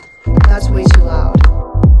That's way too loud.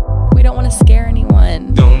 We don't want to scare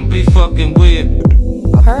anyone. Don't be fucking weird.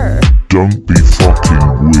 Her. Don't be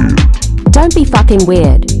fucking weird. Don't be fucking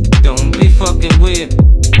weird. Don't be fucking weird.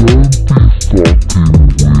 Don't be fucking weird.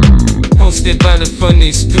 Hosted by the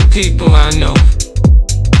funniest two people I know.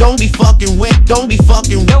 Don't be fucking weird. Don't be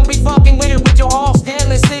fucking. Don't be fucking weird with your all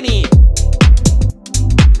Stanley City.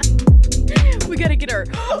 We gotta get our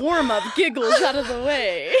warm-up giggles out of the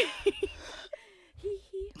way.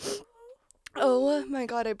 Oh my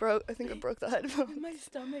god, I think I broke the headphone. My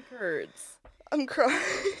stomach hurts. I'm crying.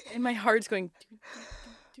 And my heart's going...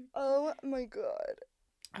 Oh my god.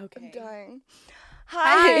 Okay. I'm dying.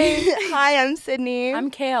 Hi. Hi, I'm Sydney.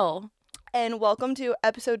 I'm Kale. And welcome to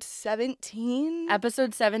episode 17.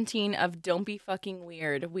 Episode 17 of Don't Be Fucking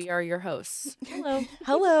Weird. We are your hosts. Hello.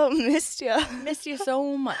 Hello, missed ya. Missed you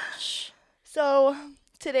so much. So,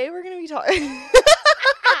 today we're going to be talking...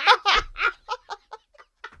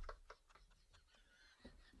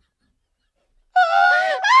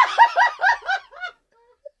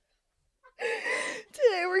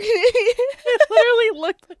 Today we're gonna It literally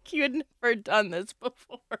looked like you had never done this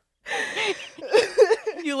before.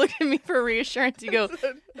 You look at me for reassurance. You go,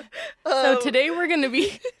 so today we're going to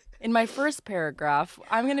be, in my first paragraph,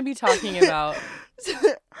 I'm going to be talking about... we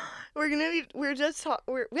have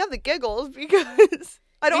the giggles because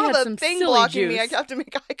I don't had have some a thing silly blocking me. I juice. have to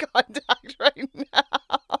make eye contact right now.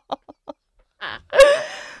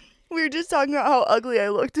 We were just talking about how ugly I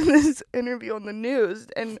looked in this interview on the news,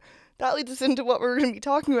 and that leads us into what we're going to be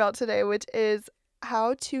talking about today, which is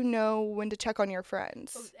how to know when to check on your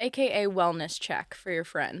friends. AKA wellness check for your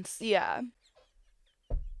friends. Yeah.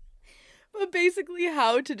 But basically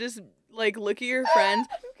how to just, like, look at your friends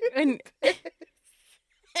and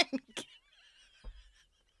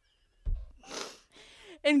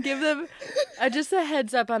give them just a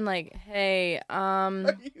heads up on, like, hey, Are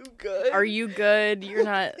you good? are you good? You're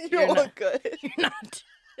not... You don't look good. You're not...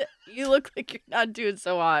 You look like you're not doing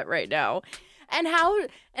so hot right now. And how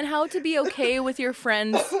to be okay with your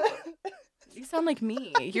friends. You sound like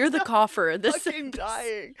me. You're the cougher. This Fucking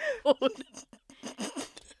dying.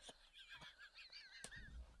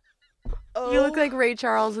 Oh. You look like Ray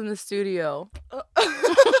Charles in the studio.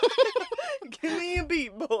 Give me a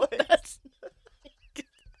beat, boy.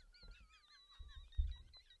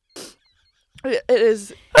 It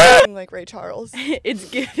is like Ray Charles. It's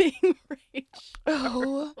giving Ray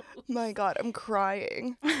Oh Charles. my god, I'm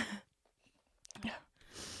crying.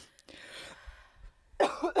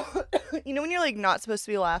 You know when you're like not supposed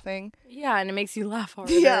to be laughing? Yeah, and it makes you laugh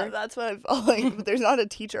harder. Yeah, that's what I felt like. But there's not a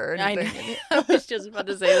teacher or I know. anything. I was just about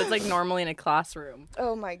to say that's like normally in a classroom.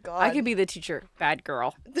 Oh my god. I could be the teacher. Bad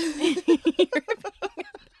girl. You're being a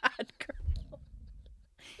bad girl.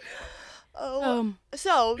 Oh.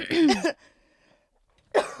 So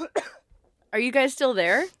Are you guys still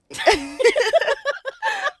there?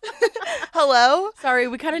 hello? Sorry,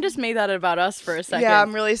 we kind of just made that about us for a second. Yeah,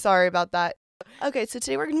 I'm really sorry about that. Okay, so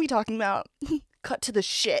today we're going to be talking about cut to the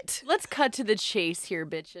shit. Let's cut to the chase here,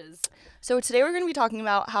 bitches. So today we're going to be talking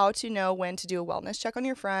about how to know when to do a wellness check on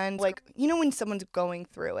your friend. Like, you know when someone's going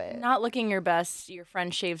through it. Not looking your best, your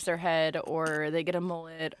friend shaves their head, or they get a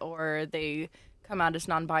mullet, or they come out as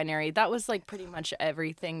non-binary. That was like pretty much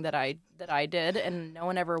everything that I did, and no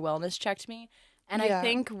one ever wellness checked me. And Yeah. I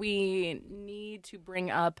think we need to bring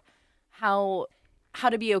up how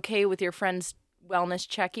to be okay with your friends wellness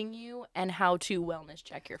checking you and how to wellness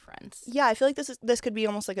check your friends. Yeah, I feel like this could be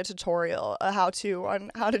almost like a tutorial, how to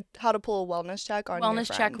pull a wellness check on your Wellness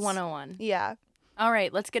check friends. 101. Yeah. All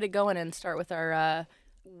right, let's get it going and start with our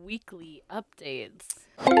weekly updates.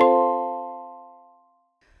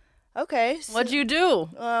 Okay. So, What'd you do?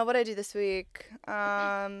 what I do this week?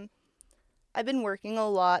 I've been working a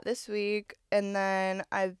lot this week, and then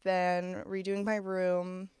I've been redoing my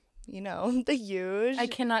room. You know, the huge. I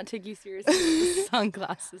cannot take you seriously with the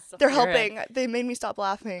sunglasses. on They're your head. helping. They made me stop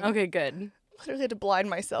laughing. Okay, good. Literally had to blind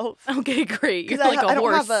myself. Okay, great. You're 'Cause like I a don't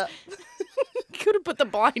horse. have a. You could have put the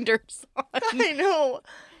blinders on. I know.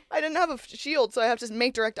 I didn't have a shield, so I have to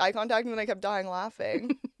make direct eye contact, and then I kept dying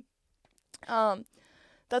laughing.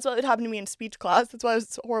 That's what would happen to me in speech class. That's why I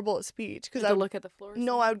was horrible at speech. Because To I look at the floor.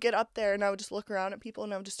 No, I would get up there and I would just look around at people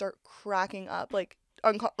and I would just start cracking up, like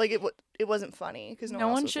it wasn't funny because no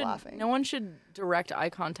one else was laughing. No one should direct eye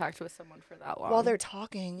contact with someone for that long. While they're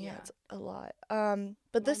talking, yeah, Yeah. it's a lot.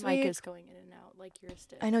 But this My mic week, is going in and out like yours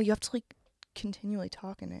did. I know you have to like continually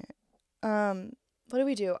talk in it. What do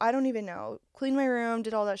we do? I don't even know. Cleaned my room,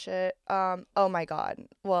 did all that shit. Oh my god.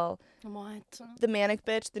 Well, What? the manic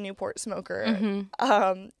bitch, the Newport smoker.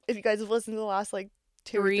 Mm-hmm. If you guys have listened to the last like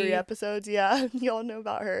two or three Three. episodes, yeah, y'all know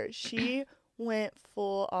about her. She went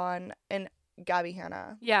full on and Gabby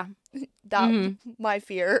Hanna. Yeah. That my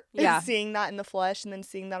fear Yeah. is seeing that in the flesh and then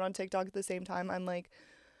seeing that on TikTok at the same time. I'm like,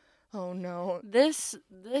 oh no. This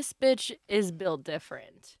bitch is built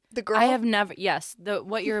different. The girl. I have never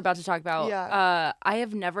what you're about to talk about. Yeah. I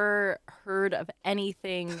have never heard of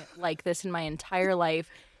anything like this in my entire life.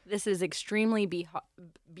 This is extremely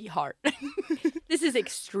Bihar. This is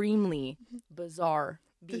extremely bizarre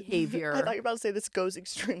behavior. I thought you were about to say this goes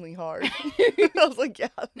extremely hard. I was like, yeah.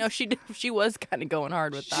 No, she was kind of going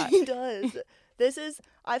hard with that. She does.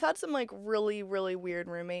 I've had some like really, really weird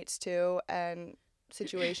roommates too and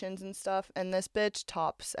situations and stuff. And this bitch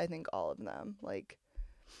tops, I think, all of them. Like,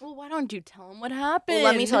 Well, why don't you tell him what happened? well,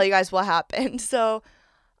 let me tell you guys what happened. So,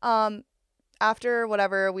 after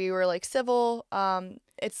whatever, we were like civil.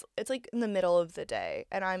 It's like in the middle of the day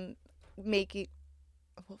and I'm making,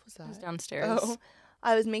 what was that? I was downstairs. Oh,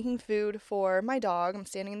 I was making food for my dog. I'm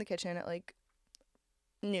standing in the kitchen at like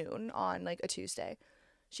noon on like a Tuesday.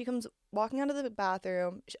 She comes walking out of the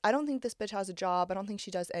bathroom. I don't think this bitch has a job. I don't think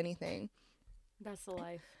she does anything. That's the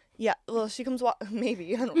life. Yeah, well, she comes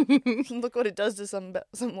maybe. I don't look what it does to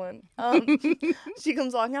someone. She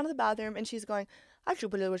comes walking out of the bathroom and she's going,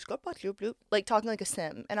 like talking like a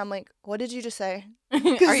sim. And I'm like, what did you just say?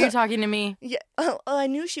 Are you talking to me? Yeah. I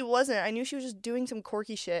knew she wasn't. I knew she was just doing some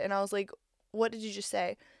quirky shit. And I was like, what did you just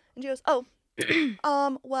say? And she goes, oh,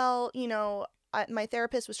 well, you know, my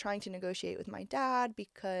therapist was trying to negotiate with my dad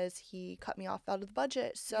because he cut me off out of the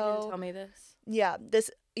budget. So You didn't tell me this.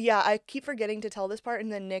 Yeah, I keep forgetting to tell this part, and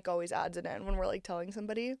then Nick always adds it in when we're like telling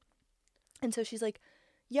somebody. And so she's like,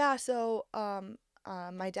 yeah, so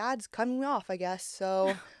my dad's cutting me off, I guess.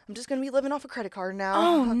 So I'm just gonna be living off a credit card now.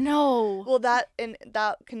 Oh no. Well, that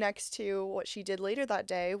connects to what she did later that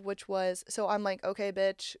day, which was, so I'm like, okay,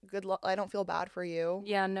 bitch, good luck. I don't feel bad for you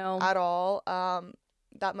Yeah, no. at all.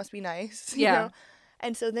 That must be nice. You Yeah. know?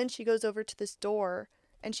 And so then she goes over to this door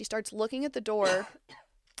and she starts looking at the door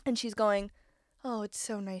and she's going, oh, it's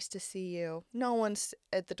so nice to see you. No one's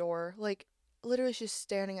at the door. Like, literally, she's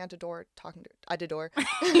standing at the door at the door.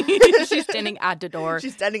 She's standing at the door.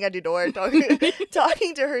 She's standing at the door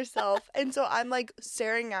talking to herself. And so I'm like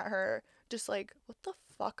staring at her, just like, what the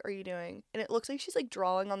fuck are you doing? And it looks like she's like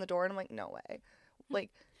drawing on the door. And I'm like, no way. Like,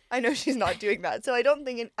 I know she's not doing that. So I don't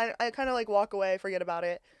think I kind of like walk away, forget about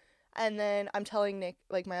it. And then I'm telling Nick,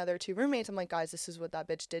 like my other two roommates, I'm like, guys, this is what that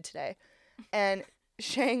bitch did today. And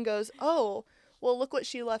Shane goes, oh, well, look what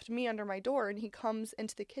she left me under my door. And he comes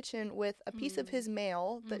into the kitchen with a piece of his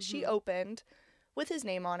mail that she opened with his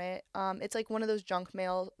name on it. It's like one of those junk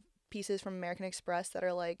mail pieces from American Express that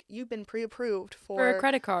are like, you've been pre-approved For a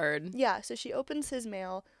credit card. Yeah, so she opens his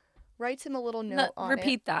mail, writes him a little note on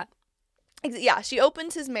Repeat that. it. Yeah, she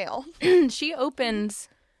opens his mail. She opens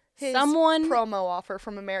His someone. promo offer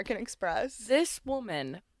from American Express. This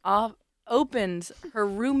woman opens her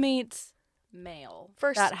roommate's mail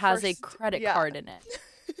that has a credit card in it.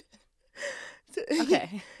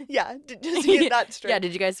 Okay. Yeah, just to get that straight. Yeah,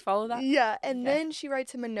 did you guys follow that? Yeah, and Okay. then she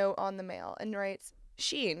writes him a note on the mail and writes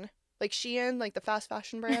Shein, like Shein, like the fast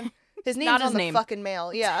fashion brand. His name's Not his on the name. fucking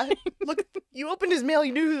mail. Yeah, look, you opened his mail,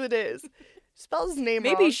 you knew who it is. Spells his name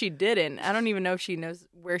Maybe wrong. she didn't. I don't even know if she knows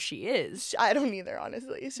where she is. I don't either,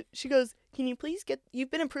 honestly. So she goes, can you please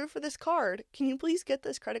you've been approved for this card. Can you please get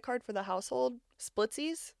this credit card for the household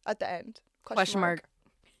splitsies at the end? Question mark.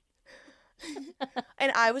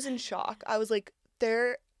 And I was in shock. I was like,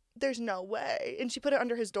 there's no way. And she put it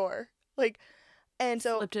under his door. Like, and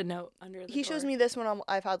so Slipped a note under the he shows door. me this when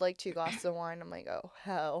I've had like 2 glasses of wine. I'm like, oh,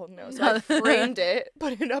 hell no. So I framed it,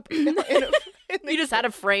 put it up in the You just had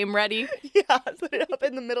a frame ready. yeah, put it up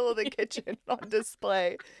in the middle of the kitchen on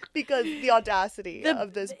display because the audacity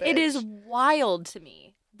of this bitch. It is wild to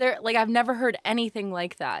me. I've never heard anything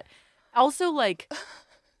like that. Also, like,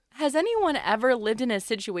 has anyone ever lived in a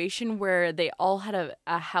situation where they all had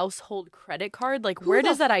a household credit card? Like, where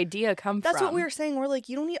does that idea come from? That's what we were saying. We're like,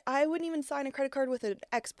 you don't need. I wouldn't even sign a credit card with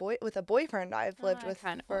a boyfriend I've lived with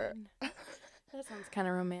kind for. That sounds kind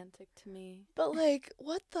of romantic to me. But like,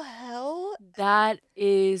 what the hell? That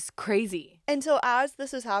is crazy. And so as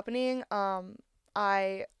this was happening,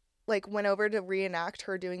 I like went over to reenact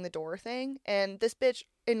her doing the door thing, and this bitch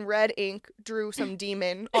in red ink drew some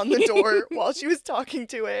demon on the door while she was talking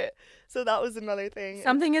to it. So that was another thing.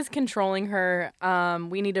 Something is controlling her.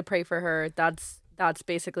 We need to pray for her. That's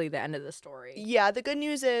basically the end of the story. Yeah, the good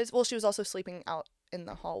news is, well, she was also sleeping out in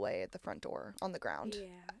the hallway at the front door on the ground.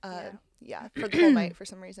 Yeah, for the whole night for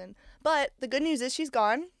some reason. But the good news is she's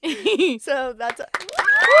gone. So that's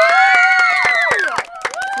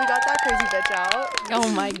we got that crazy bitch out. Oh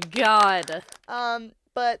my god.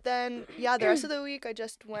 But then, yeah, the rest of the week I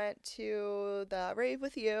just went to the rave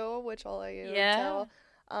with you, which I'll let you Yeah. tell.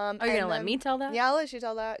 Are you gonna let me tell that? Yeah, I'll let you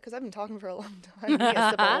tell that because I've been talking for a long time. Need a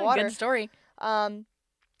sip of water. Good story.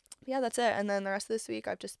 Yeah, that's it. And then the rest of this week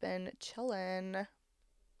I've just been chilling.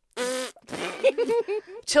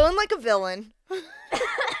 Chilling like a villain.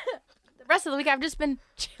 The rest of the week I've just been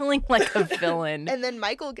chilling like a villain. And then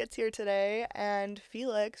Michael gets here today and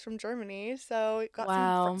Felix from Germany. So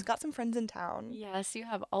Wow. got some friends in town. Yes, you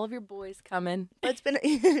have all of your boys coming. It's been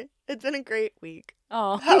it's been a great week.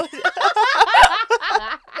 Oh.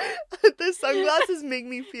 The sunglasses make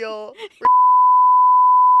me feel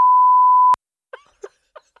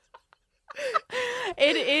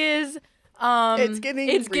It is It's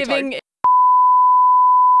giving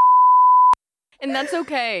and that's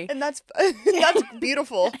okay. and that's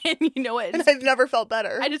beautiful. And you know what? And I've never felt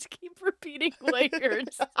better. I just keep repeating what you're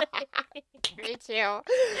saying. Me too.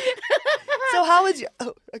 So how was your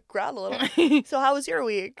grab a little. So how was your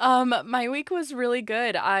week? My week was really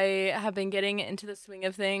good. I have been getting into the swing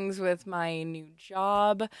of things with my new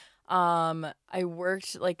job. I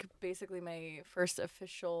worked like basically my first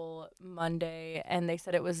official Monday, and they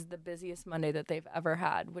said it was the busiest Monday that they've ever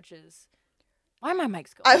had, which is why my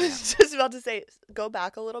mic's going. I was just about to say go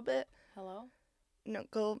back a little bit. Hello. No,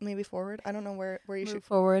 go maybe forward. I don't know where you Move should.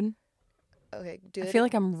 forward. Okay, do I it. feel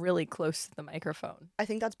like I'm really close to the microphone. I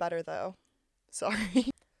think that's better though. Sorry.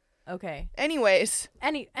 Okay. Anyways,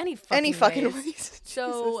 Any any fucking ways. ways.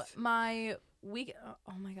 So Jesus. my week.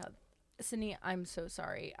 Oh my God, Sydney, I'm so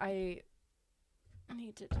sorry. I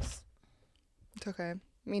need to just. It's okay.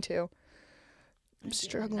 Me too. I I'm do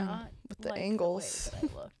struggling not with the like angles. The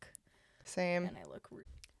way that I look. Same. And I look.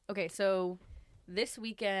 Okay, so this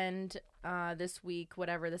weekend, this week,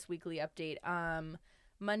 whatever, this weekly update.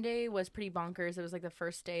 Monday was pretty bonkers. It was like the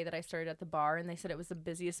first day that I started at the bar, and they said it was the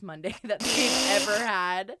busiest Monday that they've ever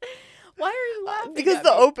had. Why are you laughing? Because at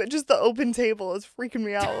the open table is freaking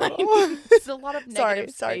me out a little. It's a lot of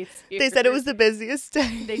negative Sorry. space here. They said it was the busiest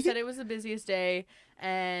day. They said it was the busiest day,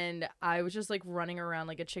 and I was just like running around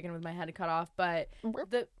like a chicken with my head cut off. But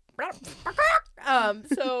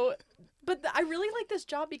I really like this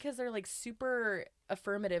job because they're like super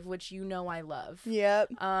affirmative, which I love.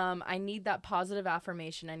 Yep. I need that positive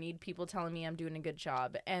affirmation. I need people telling me I'm doing a good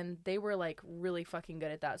job, and they were like really fucking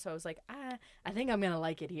good at that. So I was like, I think I'm gonna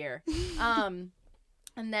like it here. And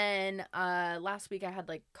then last week I had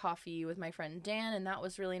like coffee with my friend Dan, and that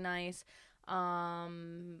was really nice.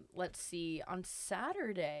 Let's see. On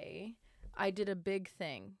Saturday, I did a big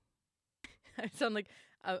thing. I sound like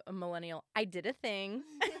a millennial. I did a thing.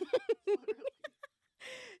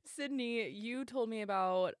 Sydney, you told me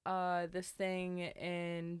about this thing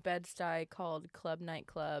in Bed-Stuy called Club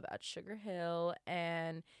Nightclub at Sugar Hill,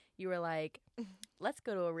 and you were like, let's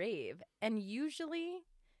go to a rave. And usually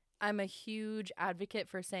I'm a huge advocate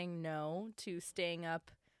for saying no to staying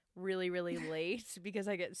up really, really late because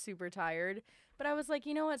I get super tired. But I was like,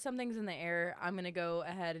 you know what? Something's in the air. I'm going to go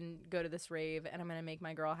ahead and go to this rave, and I'm going to make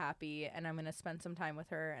my girl happy, and I'm going to spend some time with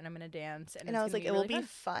her, and I'm going to dance. And I was like, it will be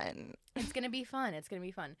fun. It's going to be fun. It's going to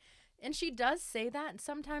be fun. And she does say that, and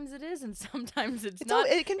sometimes it is, and sometimes it's not.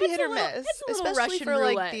 It can be hit or miss, It's a little especially Russian for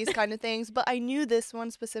roulette. like these kind of things. But I knew this one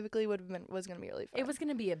specifically was going to be really fun. It was going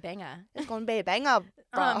to be a banger. It's going to be a banger,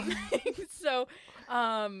 bro. So,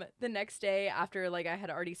 the next day after like I had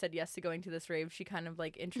already said yes to going to this rave, she kind of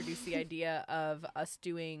like introduced the idea of us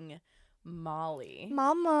doing Molly.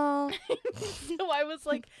 Mama. So I was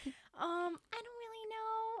like, I don't really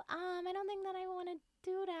know. I don't think that I want to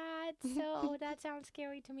do that. So that sounds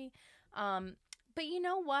scary to me. But you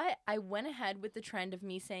know what? I went ahead with the trend of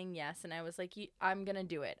me saying yes, and I was like, I'm going to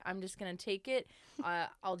do it. I'm just going to take it.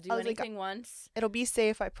 I'll do anything once. It'll be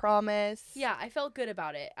safe, I promise. Yeah, I felt good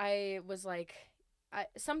about it. I was like,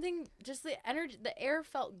 the energy, the air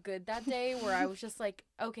felt good that day where I was just like,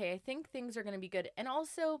 okay, I think things are going to be good. And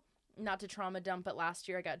also, not to trauma dump, but last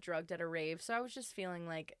year I got drugged at a rave. So I was just feeling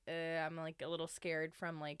like, I'm like a little scared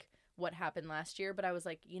from like what happened last year. But I was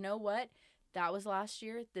like, you know what? That was last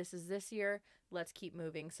year. This is this year. Let's keep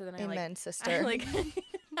moving. So then Amen, sister.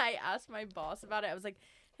 I asked my boss about it. I was like,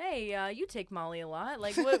 hey, you take Molly a lot.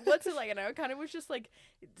 Like, what's it like? And I kind of was just like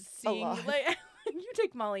seeing, like, you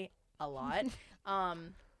take Molly a lot.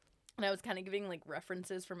 And I was kind of giving like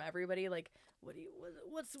references from everybody. Like,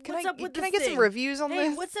 what's up with this Can I get thing? some reviews on Hey,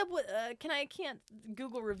 this? what's up with, I can't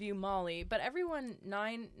Google review Molly, but everyone,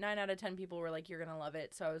 9 out of 10 people were like, you're going to love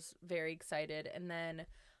it. So I was very excited. And then,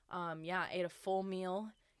 I ate a full meal.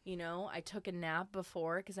 You know, I took a nap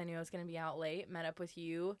before because I knew I was going to be out late. Met up with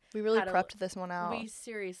you. We really prepped this one out. We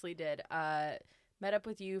seriously did. met up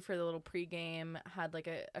with you for the little pregame, had like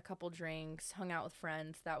a couple drinks, hung out with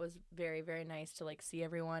friends. That was very, very nice to like see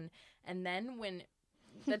everyone. And then when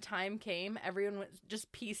the time came, everyone was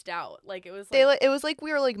just pieced out. Like it was like, It was like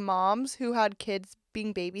we were like moms who had kids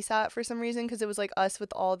being babysat for some reason, because it was like us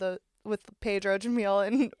with with Pedro, Jamil,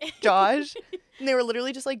 and Josh. And they were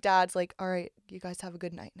literally just like dads, like, all right, you guys have a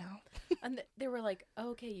good night now. and they were like,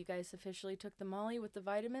 okay, you guys officially took the Molly with the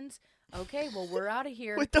vitamins. Okay, well, we're out of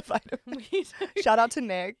here. With the vitamins. Shout out to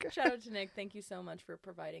Nick. Shout out to Nick. Thank you so much for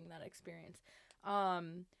providing that experience.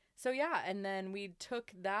 So yeah, and then we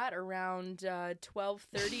took that around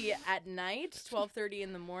 12:30 at night, 12:30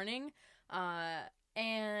 in the morning,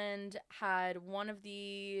 and had one of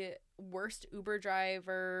the worst Uber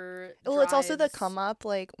driver Well, it's also the drives. come up,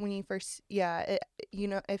 like when you first, if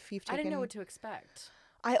you've taken. I didn't know what to expect.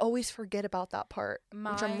 I always forget about that part,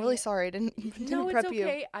 which I'm really sorry. I didn't No, prep it's you.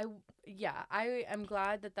 okay. I am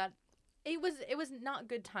glad that it was not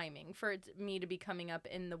good timing for me to be coming up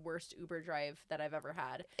in the worst Uber drive that I've ever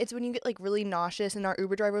had. It's when you get like really nauseous, and our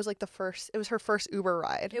Uber driver was like it was her first Uber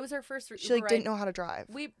ride. It was her first Uber She like ride. didn't know how to drive.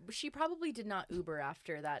 She probably did not Uber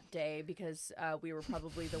after that day because we were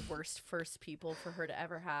probably the worst first people for her to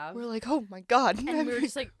ever have. We're like, oh my god. And we were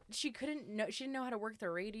just like, she didn't know how to work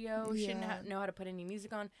the radio. She didn't Yeah. know how to put any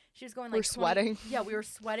music on. She was going We're like 20 sweating. Yeah, we were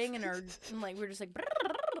sweating and we were just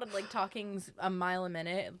like talking a mile a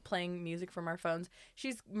minute, playing music from our phones.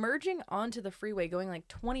 She's merging onto the freeway going like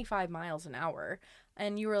 25 miles an hour.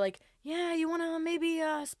 And you were like, yeah, you want to maybe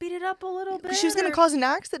speed it up a little bit? She was gonna cause an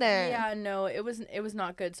accident. Yeah, no, it was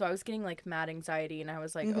not good. So I was getting like mad anxiety, and I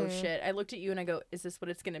was like, oh shit. I looked at you and I go, is this what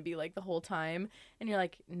it's gonna be like the whole time? And you're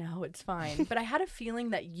like, no, it's fine. But I had a feeling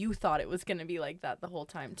that you thought it was gonna be like that the whole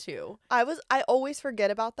time too. I always forget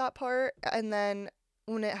about that part, and then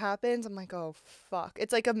when it happens, I'm like, oh fuck.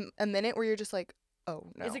 It's like a minute where you're just like, oh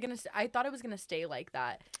no. Is it gonna? I thought it was gonna stay like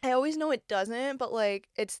that. I always know it doesn't, but like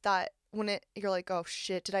it's that when you're like, oh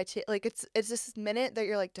shit, did I take, like it's this minute that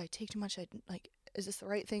you're like, did I take too much? Is this the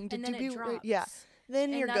right thing to And then do? it drops. Yeah. Then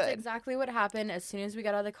And you're that's good. exactly what happened. As soon as we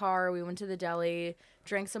got out of the car, we went to the deli,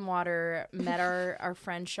 drank some water, met our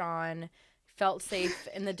friend Sean, felt safe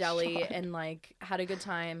in the deli, and like had a good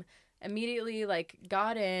time. Immediately like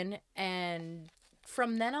got in, and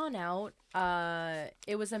from then on out,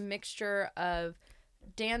 it was a mixture of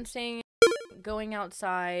dancing, going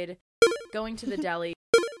outside, going to the deli,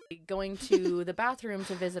 going to the bathroom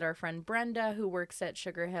to visit our friend Brenda, who works at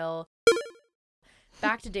Sugar Hill,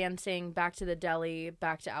 back to dancing, back to the deli,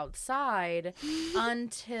 back to outside,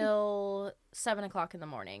 until 7 o'clock in the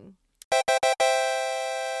morning.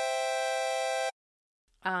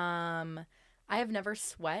 I have never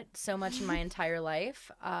sweat so much in my entire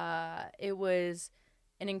life. It was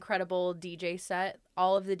an incredible DJ set.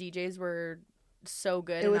 All of the DJs were so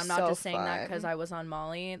good, It and was I'm not so just saying that fun. because I was on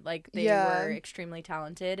Molly. Like, they Yeah. were extremely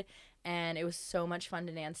talented, and it was so much fun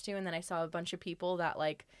to dance to. And then I saw a bunch of people that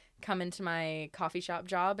like come into my coffee shop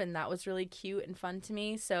job, and that was really cute and fun to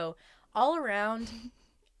me. So all around,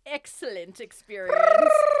 excellent experience.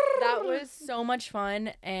 That was so much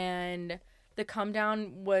fun, and the come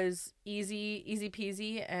down was easy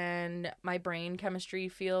peasy, and my brain chemistry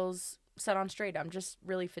feels set on straight. I'm just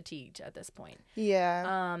really fatigued at this point.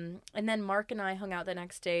 Yeah. And then Mark and I hung out the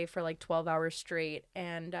next day for like 12 hours straight,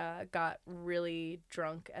 and got really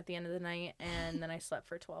drunk at the end of the night, and then I slept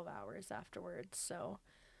for 12 hours afterwards. So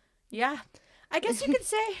yeah, I guess you could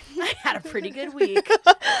say I had a pretty good week.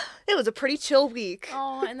 It was a pretty chill week.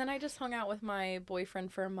 Oh, and then I just hung out with my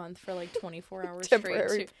boyfriend for a month for like 24 hours Temporary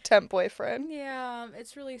straight too. temp boyfriend. Yeah,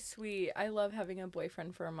 it's really sweet. I love having a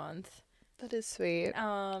boyfriend for a month. That is sweet.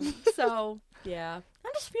 So yeah,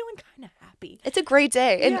 I'm just feeling kind of happy. It's a great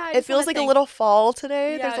day, and Yeah, I it just feels wanna like thank- a little fall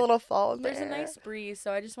today. Yeah, There's a little fall in There's there. a nice breeze,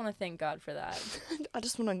 so I just want to thank God for that. I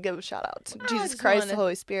just want to give a shout out to I Jesus just Christ, the wanna-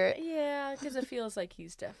 Holy Spirit. Yeah, because it feels like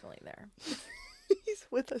he's definitely there. He's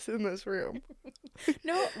with us in this room.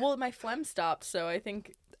 No, well, my phlegm stopped, so I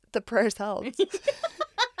think. The prayers helped.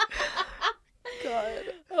 God.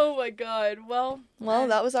 Oh my God. Well,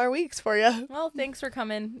 That was our weeks for you. well, thanks for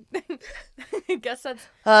coming. Guess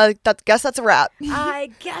that's. Guess that's a wrap.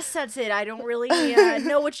 I guess that's it. I don't really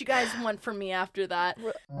know what you guys want from me after that.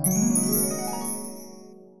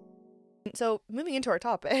 So moving into our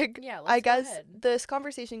topic, Yeah, let's I go guess ahead. this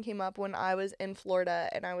conversation came up when I was in Florida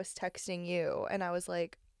and I was texting you and I was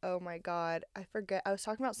like, oh my God, I forget. I was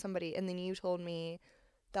talking about somebody and then you told me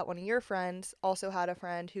that one of your friends also had a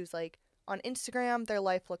friend who's like on Instagram, their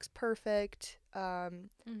life looks perfect.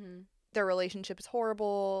 Mm-hmm. Their relationship is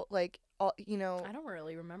horrible. Like, all, I don't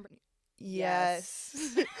really remember.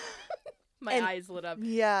 yes. My And- eyes lit up.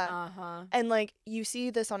 Yeah. Uh-huh. And like you see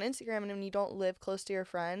this on Instagram, and when you don't live close to your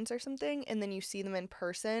friends or something, and then you see them in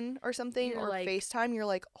person or something, You're or like- FaceTime, you're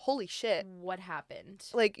like, holy shit. What happened?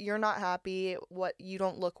 Like, you're not happy. What, you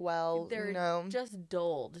don't look well, They're you know? just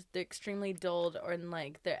dulled. They're extremely dulled, or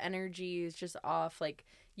like their energy is just off. Like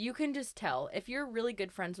you can just tell if you're really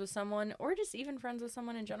good friends with someone, or just even friends with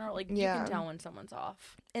someone in general. Like you Yeah. can tell when someone's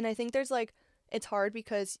off. And I think there's like, it's hard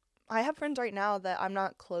because I have friends right now that I'm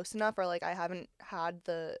not close enough, or like I haven't had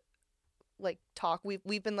the like talk.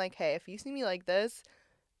 We've been like, hey, if you see me like this,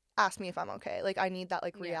 ask me if I'm okay. Like I need that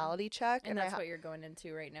like Yeah. reality check. And I that's what you're going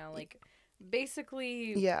into right now. Like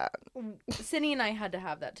basically, yeah. Cindy and I had to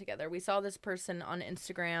have that together. We saw this person on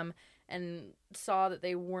Instagram and saw that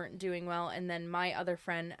they weren't doing well, and then my other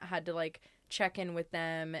friend had to like check in with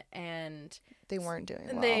them, and They weren't doing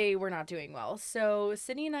well. they were not doing well. So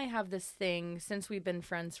Cindy and I have this thing since we've been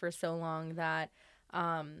friends for so long that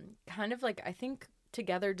kind of like I think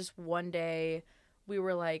together just one day we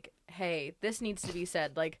were like, hey, this needs to be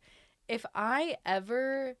said. Like if I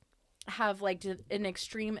ever have like an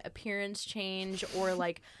extreme appearance change, or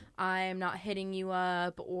like I'm not hitting you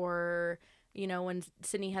up, or you know, when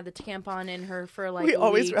Sydney had the tampon in her for like we a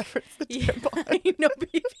always week. reference the Yeah, tampon. I know,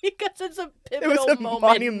 because it's a It pivotal was a moment.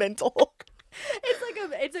 monumental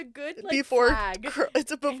It's a good like before flag.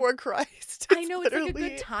 it's a before Christ. I know it's like a literally-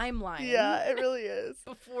 good timeline. Yeah, it really is.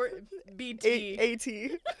 Before BT.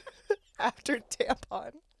 AT after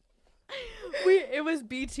tampon. It was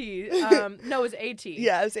BT. No, it was AT.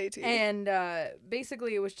 Yeah, it was AT. And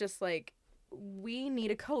basically it was just like we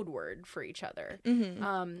need a code word for each other.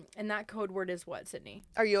 Mhm. And that code word is what, Sydney?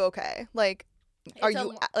 Are you okay? Like, are It's a-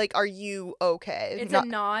 you are you okay? It's Not a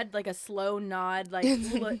nod, like a slow nod, like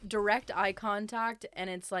direct eye contact, and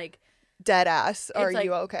it's like dead ass. Are like,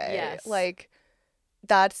 you okay? yes. Like,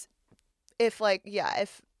 that's if like yeah.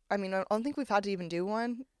 If I mean, I don't think we've had to even do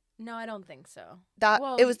one. no, I don't think so. That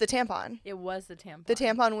Well, it was the tampon. It was the tampon. The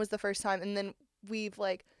tampon was the first time, and then we've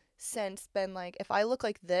like since been like, if I look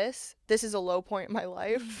like this is a low point in my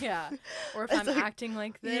life. Yeah. Or if It's I'm like- acting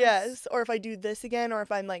like this. Yes, or if I do this again, or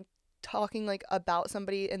if I'm like talking like about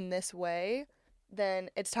somebody in this way, then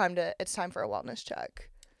it's time for a wellness check.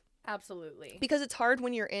 Absolutely. Because it's hard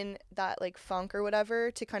when you're in that like funk or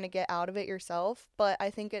whatever to kind of get out of it yourself. But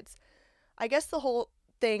I think I guess the whole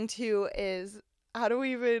thing too is how do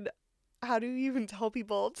you even tell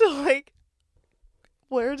people to like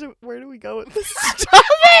where do we go with this topic?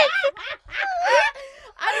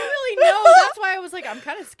 I don't really know. That's why I was like, I'm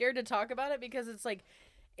kind of scared to talk about it, because it's like,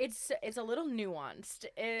 it's a little nuanced.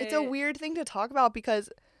 It's a weird thing to talk about because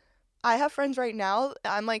I have friends right now.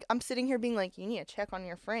 I'm sitting here being like, you need to check on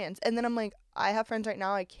your friends, and then I'm like, I have friends right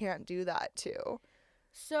now. I can't do that too.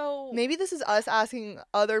 So Maybe this is us asking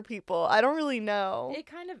other people. I don't really know. it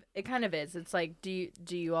kind of is. It's like, do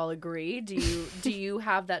you all agree? Do you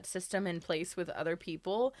have that system in place with other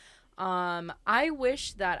people? I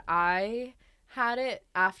wish that I had it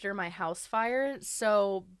after my house fire.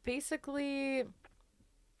 So basically,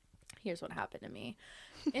 here's what happened to me.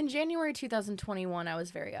 In January 2021, I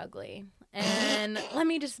was very ugly. And let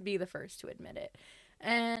me just be the first to admit it.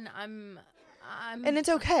 And And it's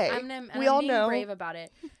okay. We all being know. brave about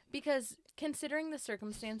it, because considering the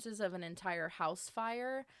circumstances of an entire house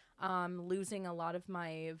fire, losing a lot of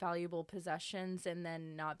my valuable possessions, and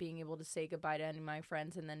then not being able to say goodbye to any of my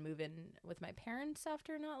friends, and then move in with my parents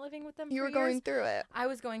after not living with them You for were going years. through it. I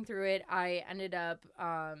was going through it. I ended up,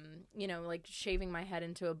 like shaving my head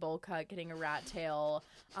into a bowl cut, getting a rat tail,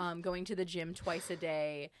 going to the gym twice a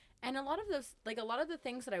day. And a lot of the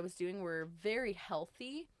things that I was doing were very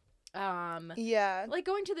healthy. Yeah. Like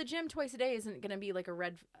going to the gym twice a day isn't going to be like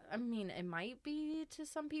I mean, it might be to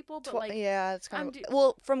some people, but like, yeah, it's kind I'm of do-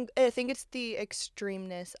 well. From I think it's the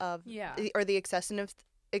extremeness of Yeah. or the excessiveness.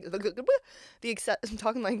 I'm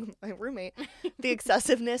talking like my roommate. The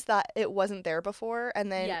excessiveness that it wasn't there before,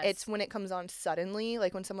 and then Yes. it's when it comes on suddenly,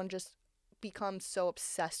 like when someone just becomes so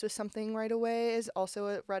obsessed with something right away, is also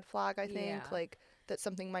a red flag. I think Yeah. like that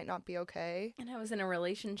something might not be okay. And I was in a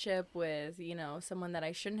relationship with, someone that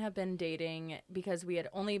I shouldn't have been dating, because we had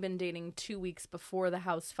only been dating 2 weeks before the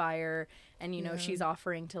house fire. And, she's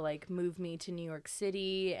offering to like move me to New York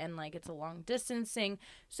City, and like it's a long distance thing.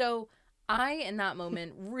 So I, in that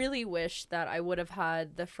moment, really wish that I would have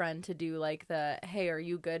had the friend to do like hey, are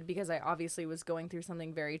you good? Because I obviously was going through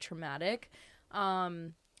something very traumatic.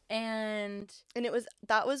 And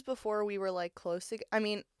That was before we were like close to. I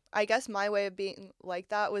mean, I guess my way of being like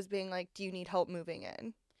that was being like, do you need help moving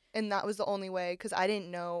in? And that was the only way, because I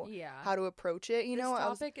didn't know yeah. how to approach it. You This know, I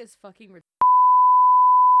was topic is fucking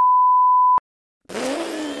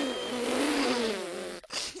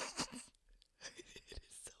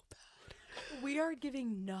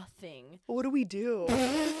giving nothing. What do we do?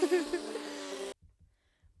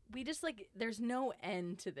 We just like there's no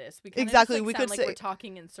end to this. We kinda Exactly, Just, like, we sound could like say- we're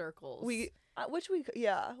talking in circles.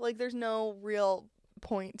 Yeah, like there's no real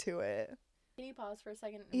point to it. Can you pause for a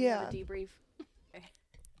second? And Yeah. have a debrief.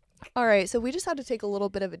 All right, so we just had to take a little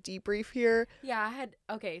bit of a debrief here. Yeah, I had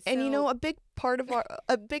okay. So And you know, a big part of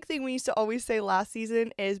a big thing we used to always say last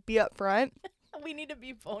season is be upfront. we need to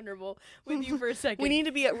be vulnerable with you for a second. We need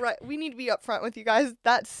to be upfront with you guys.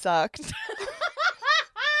 That sucked.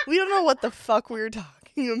 We don't know what the fuck we were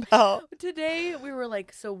talking about. Today we were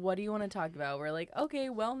like, so what do you want to talk about? We're like, okay,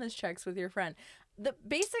 wellness checks with your friend.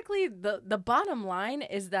 Basically the bottom line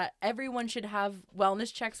is that everyone should have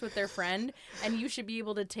wellness checks with their friend, and you should be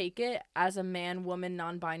able to take it as a man, woman,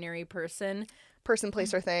 non-binary person, Person,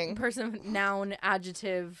 place, or thing. noun,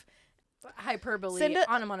 adjective, hyperbole,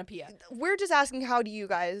 Cinda- onomatopoeia. We're just asking, how do you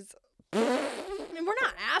guys I mean, we're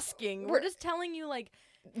not asking. We're just telling you like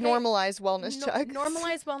normalize wellness checks?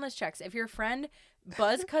 Normalize wellness checks. If your friend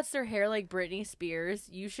Buzz cuts their hair like Britney Spears,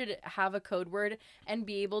 you should have a code word and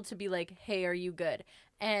be able to be like, "Hey, are you good?"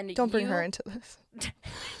 And Don't bring her into this.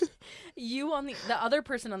 You on the other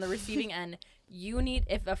person on the receiving end, you need,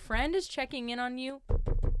 if a friend is checking in on you,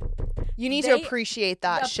 You need to appreciate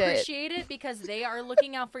that shit. Appreciate it because they are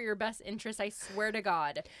looking out for your best interest. I swear to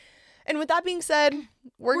God. And with that being said,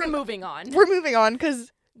 We're moving on. We're moving on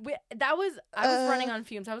because I was running on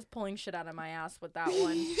fumes. I was pulling shit out of my ass with that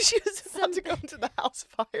one. she was about to go into the house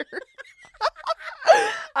fire.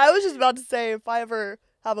 I was just about to say, if I ever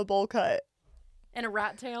have a bowl cut And a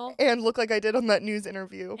rat tail. and look like I did on that news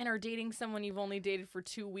interview And are dating someone you've only dated for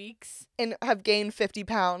 2 weeks. and have gained 50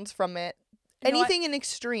 pounds from it, You know, anything in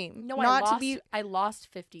extreme, No, not I lost, to be I lost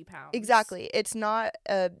 50 pounds. exactly. It's not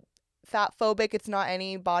fat phobic. It's not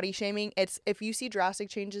any body shaming. It's if you see drastic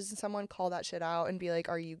changes in someone, call that shit out and be like,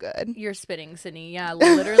 "Are you good?" You're spitting, Sydney. Yeah,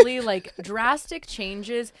 literally, like drastic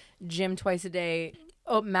changes. Gym twice a day.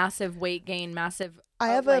 Oh, massive weight gain. Massive. I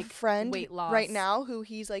have like, a friend weight loss right now who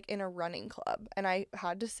he's like in a running club, and I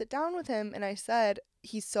had to sit down with him and I said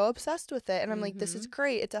he's so obsessed with it, and I'm like, this is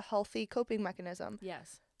great. It's a healthy coping mechanism.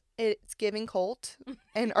 Yes. It's giving cult,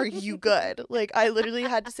 and are you good? Like I literally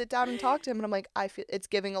had to sit down and talk to him, and I'm like, I feel it's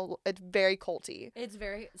giving it's very culty, It's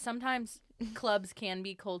very. Sometimes clubs can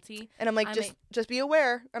be culty. and I'm like, just be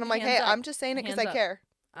aware, and I'm like, Hands hey, up. I'm just saying it because I Hands up. care,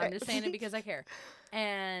 I'm just saying it because I care,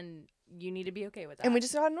 and you need to be okay with that. and we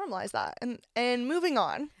just gotta normalize that, and moving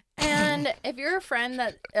on. And if you're a friend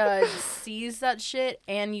that sees that shit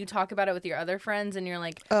and you talk about it with your other friends and you're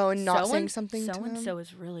like, Oh, and not so saying and- something to so and them. so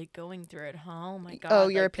is really going through it. Oh my God. Oh,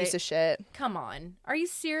 you're a like, piece of shit. Come on. Are you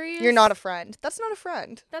serious? You're not a friend. That's not a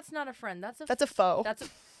friend. That's not a friend. That's That's a foe. That's a.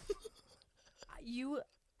 You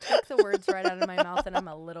took the words right out of my mouth, and I'm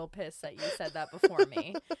a little pissed that you said that before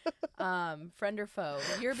me. Friend or foe?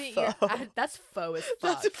 You're being. That's foe as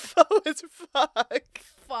fuck. That's foe as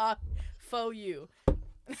fuck. Foe you.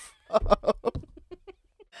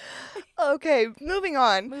 Okay, moving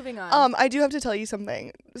on. Moving on. I do have to tell you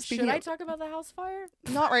something. Should I talk about the house fire?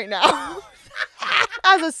 Not right now.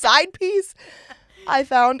 As a side piece, I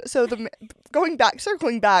found circling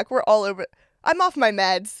back. We're all over. I'm off my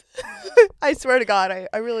meds. I swear to God, I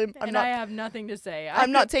have nothing to say.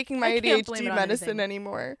 I'm not taking my I can't blame ADHD it on medicine anything.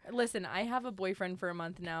 anime. Listen, I have a boyfriend for a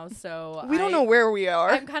month now, so We don't know where we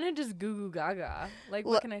are. I'm kind of just goo goo gaga. Like,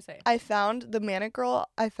 what can I say? I found the Manic Girl.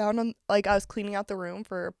 I found on I was cleaning out the room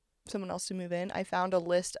for someone else to move in. I found a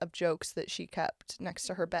list of jokes that she kept next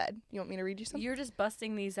to her bed. You want me to read you something? You're just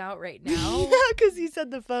busting these out right now. Yeah, because you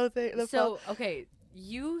said the faux thing. So okay,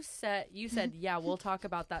 you said yeah, we'll talk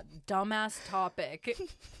about that dumbass topic,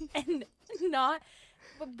 and not.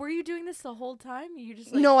 But were you doing this the whole time? You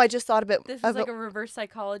just like, no, I just thought of it. This is like a reverse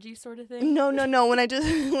psychology sort of thing. No. When I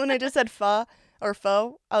just said pho or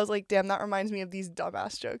faux, I was like, damn, that reminds me of these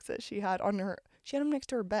dumbass jokes that she had on her. She had them next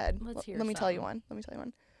to her bed. Let's hear Let me tell you some.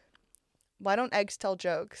 one. Why don't eggs tell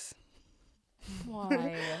jokes?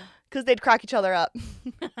 Why? Because they'd crack each other up.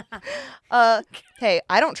 Hey,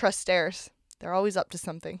 I don't trust stairs. They're always up to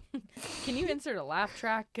something. Can you insert a laugh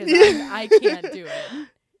track? Because I can't do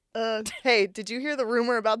it. Hey, did you hear the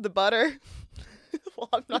rumor about the butter? Well,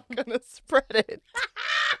 I'm not gonna spread it.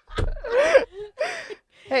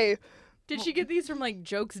 Hey, Did she get these from like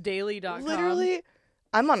jokesdaily.com? literally,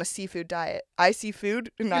 I'm on a seafood diet. I see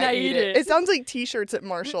food and I eat it. it. It sounds like T-shirts at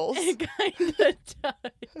Marshall's. It kind of does.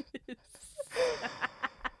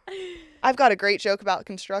 I've got a great joke about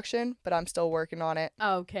construction, but I'm still working on it.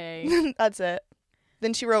 Okay. That's it.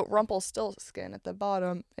 Then she wrote Rumpelstiltskin at the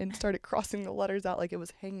bottom and started crossing the letters out like it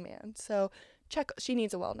was Hangman. So she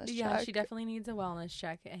needs a wellness Yeah, check. she definitely needs a wellness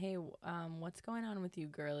check. Hey, what's going on with you,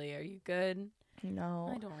 girly? Are you good?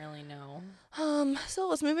 No. I don't really know. So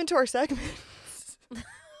let's move into our segments.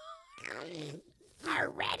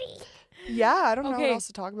 Already. Yeah, I don't know Okay. what else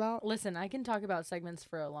to talk about. Listen, I can talk about segments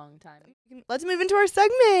for a long time. Let's move into our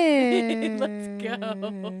segment. Let's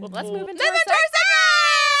go. Let's move into our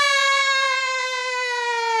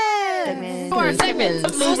segments. Our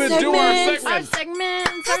segments. Move into our Our segment.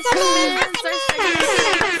 segments. Our segments.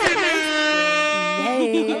 Our segments.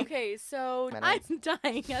 Yay. Okay, so I'm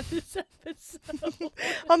dying at this episode.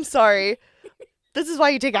 I'm sorry. This is why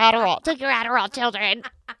you take Adderall. Take your Adderall, children.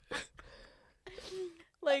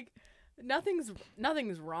 Like,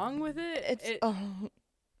 nothing's wrong with it.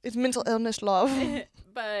 It's mental illness, love.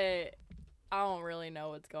 But I don't really know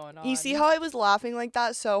what's going on. You see how I was laughing like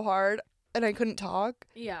that so hard and I couldn't talk?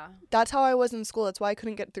 Yeah. That's how I was in school. That's why I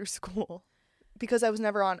couldn't get through school. Because I was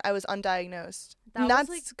undiagnosed. That And was,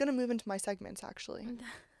 that's going to move into my segments, actually.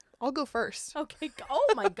 I'll go first. Okay. Oh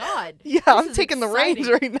my God. Yeah, This I'm is taking the reins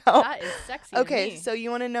exciting. right now. That is sexy. to Okay, me. so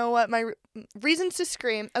you want to know what my reasons to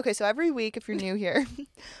scream? Okay, so every week, if you're new here,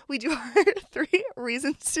 we do our 3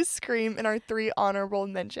 reasons to scream and our 3 honorable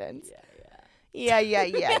mentions.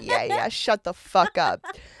 Yeah. Shut the fuck up.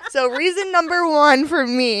 So reason number 1 for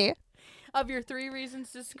me, Of your 3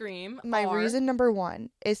 reasons to scream, my are- reason number 1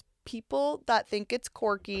 is people that think it's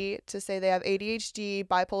quirky to say they have ADHD,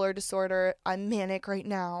 bipolar disorder, I'm manic right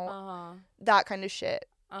now, that kind of shit.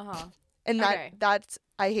 And Okay. that's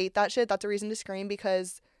I hate that shit. That's a reason to scream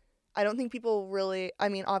because I don't think people really, I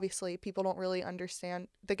mean, obviously people don't really understand.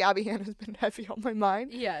 The Gabby hand has been heavy on my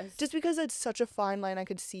mind. Yes. Just because it's such a fine line, I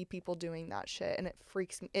could see people doing that shit and it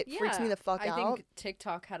freaks me the fuck out. I think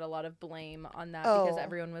TikTok had a lot of blame on that because Oh.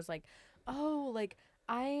 everyone was like, "Oh,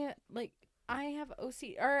 I have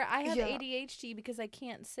OC or I have Yeah. ADHD because I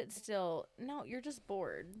can't sit still." No, you're just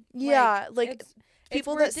bored. Yeah, like, it's-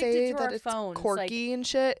 people we're that addicted say to that our it's phones, quirky and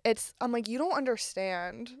shit, I'm like, you don't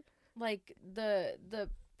understand. like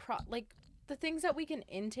the things that we can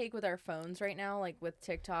intake with our phones right now, like with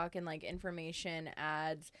TikTok and like information,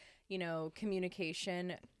 ads,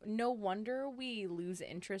 communication. No wonder we lose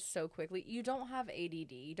interest so quickly. You don't have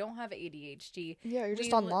ADD, you don't have ADHD. Yeah, you're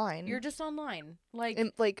just We li- online. You're just online. Like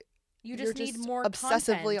and like you you're just need just more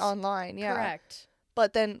obsessively content. online. Yeah. Correct.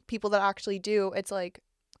 But then people that actually do, it's like,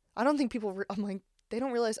 I don't think people. I'm like, they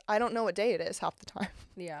don't realize. I don't know what day it is half the time.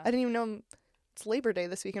 Yeah. I didn't even know it's Labor Day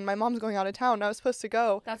this weekend. My mom's going out of town. I was supposed to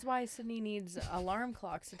go That's why Sydney needs alarm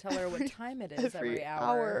clocks to tell her what time it is every hour.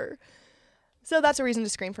 hour. So that's a reason to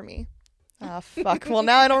scream for me. Ah, fuck. Well,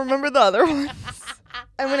 now I don't remember the other ones.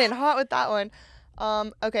 I went in hot with that one.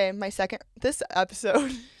 Okay, this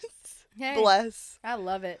episode. Hey, Bless. I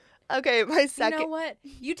love it. Okay, my second. You know what?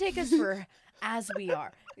 You take us for as we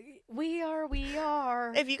are. We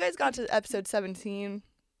are. If you guys got to episode 17,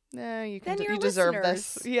 you Then you're you deserve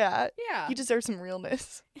this. listeners. Yeah. Yeah. You deserve some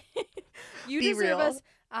realness. You be deserve real. us.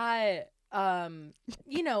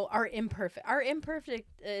 Our imperfect. Our imperfect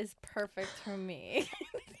is perfect for me.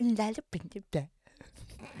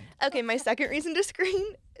 Okay, my second reason to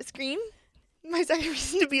screen. My second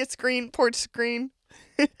reason to be a porch screen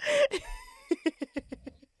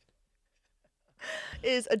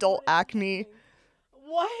is adult acne.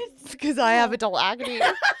 What? Because I have adult acne.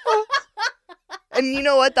 And you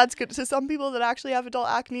know what? That's good. So some people that actually have adult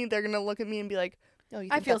acne, they're gonna look at me and be like, "Oh, you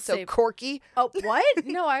I think feel that's so safe. quirky?" Oh, what?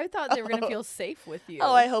 No, I thought they were gonna feel safe with you.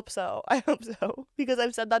 Oh, I hope so. Because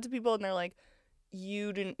I've said that to people and they're like,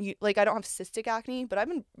 you like, I don't have cystic acne, but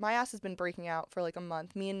my ass has been breaking out for like a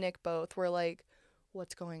month. Me and Nick both were like,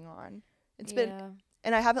 what's going on? It's been,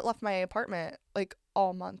 and I haven't left my apartment like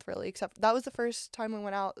all month really, except that was the first time we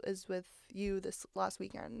went out is with you this last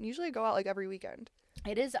weekend. Usually I go out like every weekend.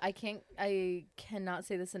 It is. I cannot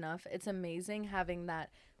say this enough. It's amazing having that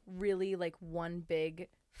really like one big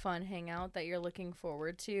fun hangout that you're looking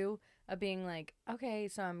forward to, of being like, okay,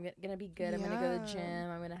 so I'm gonna be good. I'm gonna go to the gym.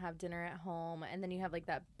 I'm gonna have dinner at home, and then you have like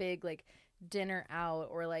that big like dinner out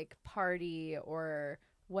or like party or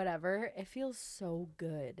whatever. It feels so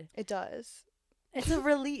good. It does. It's a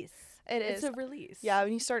release. It's a release. Yeah,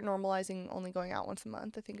 when you start normalizing only going out once a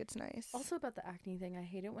month, I think it's nice. Also about the acne thing, I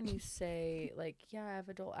hate it when you say like, yeah, I have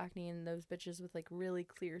adult acne, and those bitches with like really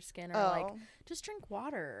clear skin are like, just drink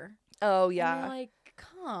water. Oh And yeah. you're like,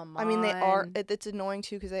 come on. I mean, they are. It's annoying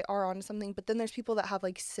too because they are onto something. But then there's people that have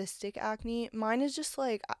like cystic acne. Mine is just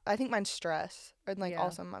like I think mine's stress, and like Yeah.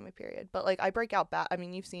 also my period. But like I break out bad. I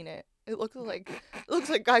mean, you've seen it. It looks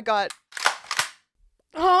like I got.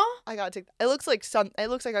 Huh? I got to. It looks like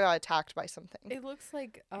I got attacked by something. It looks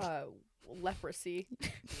like leprosy.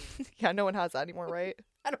 Yeah, no one has that anymore, right?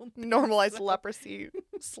 I don't think Normalized so. leprosy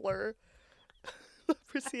slur.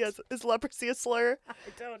 Is leprosy a slur? I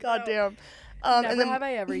don't God know. damn. Never and then have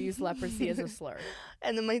I ever used leprosy as a slur.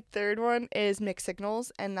 and then my third one is mixed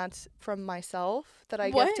signals, and that's from myself that I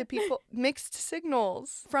give What? to people. Mixed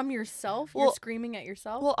signals. From yourself? You're Well- screaming at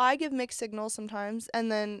yourself? Well, I give mixed signals sometimes,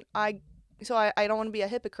 and then I don't want to be a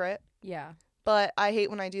hypocrite, yeah. but I hate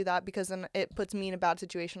when I do that because then it puts me in a bad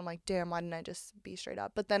situation. I'm like, damn, why didn't I just be straight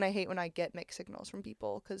up? But then I hate when I get mixed signals from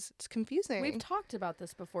people because it's confusing. We've talked about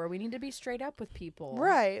this before. We need to be straight up with people.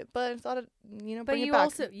 Right, but I thought But bring it you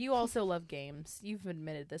back. also love games. You've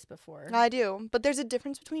admitted this before. I do, but there's a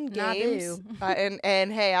difference between I games. do.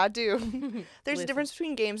 And hey, I do. There's Listen. a difference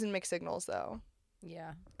between games and mixed signals though,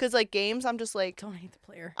 Yeah. because like games, I'm just like Don't hate the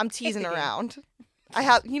player. I'm teasing the game. around. I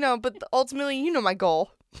have but ultimately, my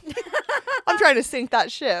goal. I'm trying to sink that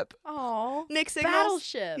ship. Oh. Mixed signals.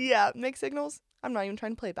 Battleship. Yeah, mixed signals. I'm not even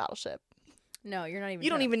trying to play Battleship. No, you're not even. You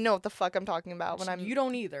don't trying- even know what the fuck I'm talking about when I'm You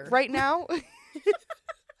don't either. right now. I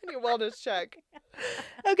need a wellness check.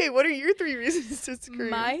 Okay, what are your 3 reasons to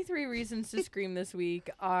scream? My 3 reasons to scream this week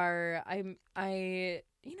are I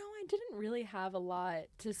didn't really have a lot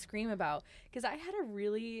to scream about because I had a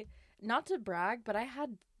really, not to brag, but I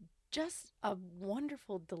had just a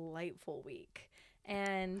wonderful, delightful week.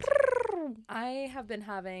 And I have been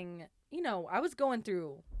having, I was going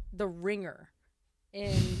through the ringer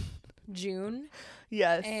in June,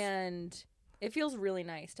 Yes. and it feels really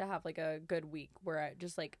nice to have like a good week where I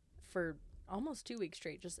just like for almost 2 weeks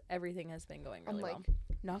straight, just everything has been going really well.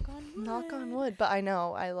 Knock on wood. Knock on wood, but I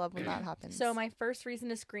know I love when that happens. So my first reason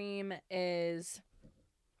to scream is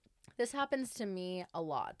this happens to me a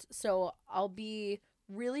lot. So I'll be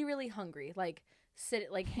really, really hungry, like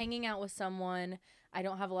hanging out with someone. I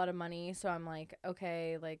don't have a lot of money, so I'm like,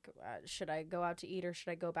 okay, like should I go out to eat or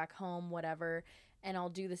should I go back home, whatever. And I'll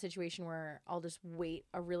do the situation where I'll just wait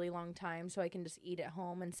a really long time so I can just eat at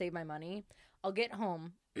home and save my money. I'll get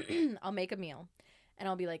home, I'll make a meal, and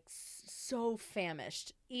I'll be like so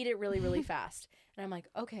famished, eat it really, really fast. And I'm like,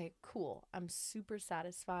 okay, cool. I'm super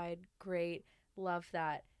satisfied. Great. Love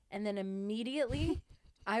that. And then immediately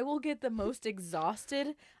I will get the most exhausted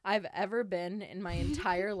I've ever been in my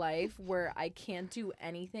entire life where I can't do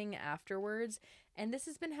anything afterwards. And this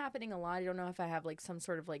has been happening a lot. I don't know if I have like some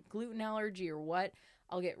sort of like gluten allergy or what.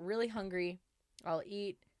 I'll get really hungry. I'll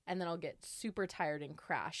eat and then I'll get super tired and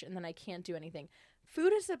crash. And then I can't do anything.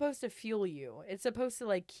 Food is supposed to fuel you. It's supposed to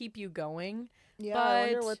like keep you going. yeah, I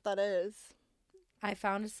wonder but- what that is. I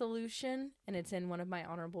found a solution and it's in one of my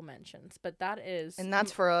honorable mentions. But that is And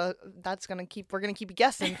we're gonna keep you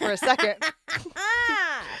guessing for a second.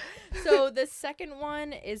 So the second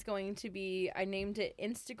one is going to be, I named it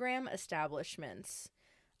Instagram establishments.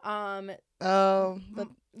 Oh, but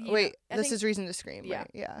Yeah, wait, I this think- is reason to scream, yeah.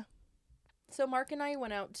 right? Yeah. So Mark and I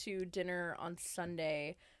went out to dinner on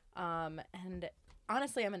Sunday, and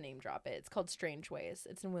honestly, I'm gonna name drop it. It's called Strange Ways.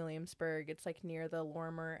 It's in Williamsburg. It's like near the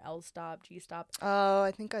Lorimer L stop, G stop. Oh,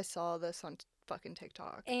 I think I saw this on fucking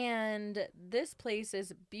TikTok. And this place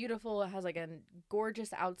is beautiful. It has like a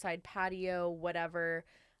gorgeous outside patio, whatever.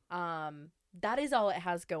 That is all it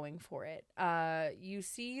has going for it. You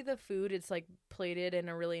see the food, it's like plated in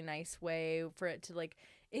a really nice way for it to like,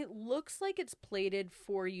 it looks like it's plated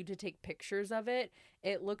for you to take pictures of it.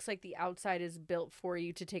 It looks like the outside is built for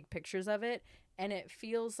you to take pictures of it. And it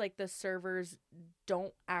feels like the servers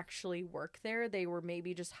don't actually work there. They were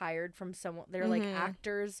maybe just hired from someone. They're like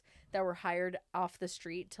actors that were hired off the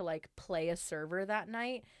street to like play a server that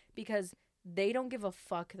night because they don't give a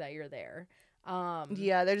fuck that you're there.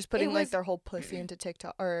 Yeah, they're just putting it like was- their whole pussy into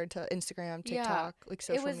TikTok or to Instagram, Yeah, TikTok, like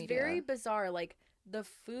social it was media. very bizarre. Like the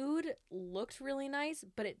food looked really nice,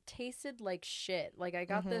 but it tasted like shit. Like I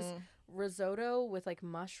got this risotto with like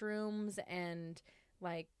mushrooms and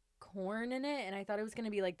like corn in it, and I thought it was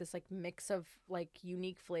gonna be like this like mix of like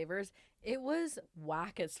unique flavors. It was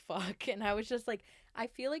whack as fuck, and I was just like, I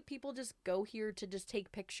feel like people just go here to just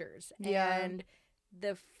take pictures. Yeah. And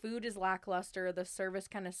the food is lackluster. The service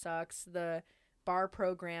kind of sucks. The bar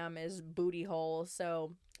program is booty hole.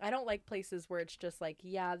 So I don't like places where it's just like,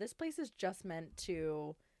 yeah, this place is just meant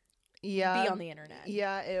to Yeah. be on the internet.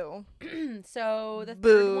 Yeah, ew. So the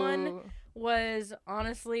Boo. third one was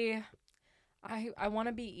honestly, I want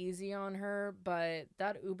to be easy on her, but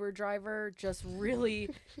that Uber driver just really,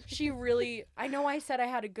 I know I said I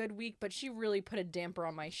had a good week, but she really put a damper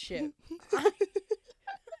on my ship.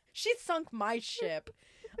 She sunk my ship.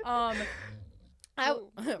 I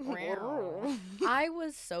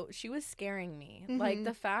was she was scaring me. Like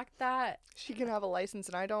the fact that She can have a license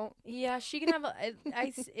and I don't. yeah, she can have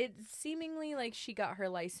it seemingly like she got her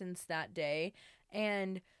license that day.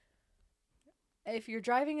 And if you're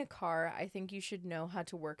driving a car, I think you should know how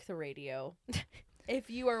to work the radio. If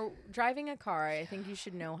you are driving a car, I think you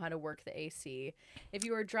should know how to work the AC. If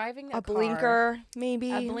you are driving A blinker,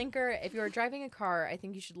 maybe. A blinker. If you are driving a car, I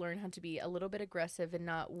think you should learn how to be a little bit aggressive and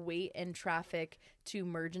not wait in traffic to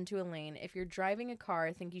merge into a lane. If you're driving a car,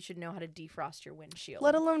 I think you should know how to defrost your windshield.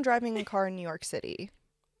 Let alone driving a car in New York City.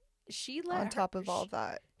 On top of all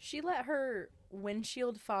that. She let her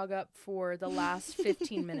windshield fog up for the last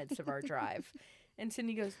 15 minutes of our drive. And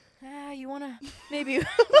Sydney goes, you want to maybe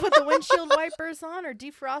put the windshield wipers on or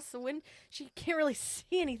defrost the wind? She can't really see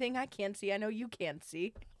anything. I can't see. I know you can't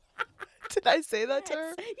see. Did I say that to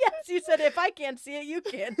her? Yes, you said if I can't see it, you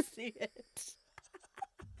can't see it.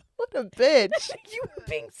 What a bitch. You were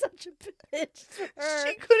being such a bitch to her.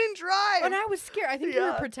 She couldn't drive. And I was scared. I think you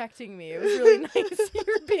were protecting me. It was really nice. You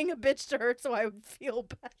were being a bitch to her so I would feel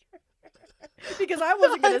better. Because I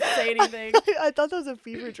wasn't going to say anything. I thought that was a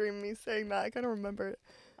fever dream, me saying that. I kind of remember it.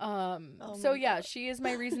 So yeah, she is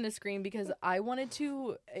my reason to scream because I wanted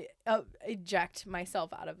to eject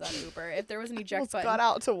myself out of that Uber. If there was an eject button, got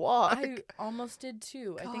out to walk. I almost did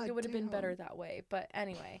too. I think it would have been better that way. But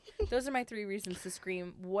anyway, those are my 3 reasons to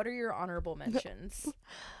scream. What are your honorable mentions?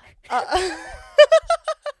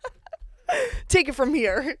 Take it from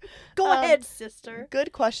here. Go ahead, sister.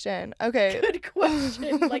 Good question. Okay. Good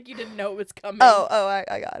question. Like you didn't know it was coming. I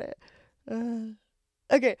got it.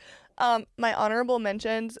 Okay. My honorable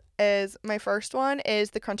mentions is my first one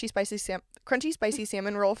is the crunchy spicy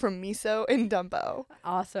salmon roll from Miso in Dumbo.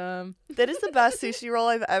 Awesome. That is the best sushi roll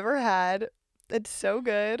I've ever had. It's so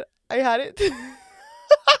good. I had it.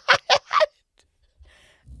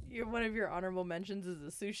 One of your honorable mentions is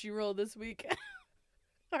the sushi roll this week.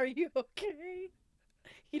 Are you okay?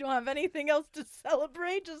 You don't have anything else to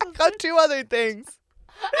celebrate? Just I got 2 other things.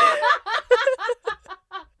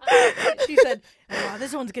 She said, "Oh,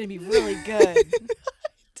 this one's gonna be really good."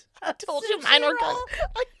 I told you mine were good.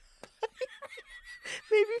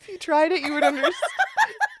 Maybe if you tried it, you would understand.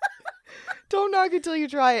 Don't knock it till you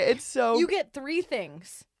try it. It's so. You get 3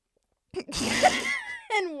 things,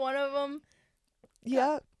 and one of them.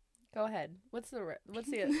 Yeah. Go ahead. What's the?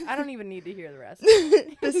 I don't even need to hear the rest.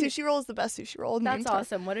 The sushi roll is the best sushi roll. That's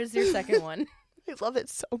awesome. What is your second one? I love it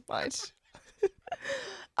so much.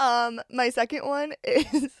 My second one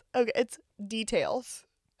is it's details.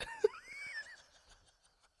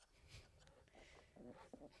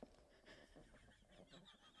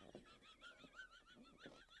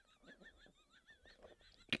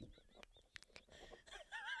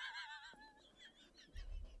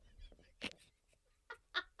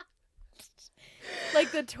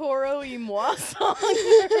 Like the Toro y Moi song.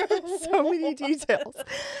 So many details.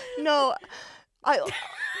 No,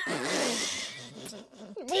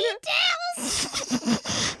 Details!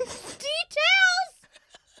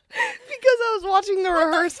 Because I was watching the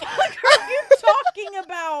rehearsal. What are you talking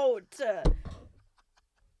about?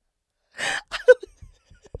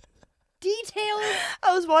 Details?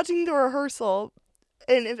 I was watching the rehearsal.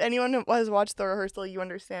 And if anyone has watched the rehearsal, you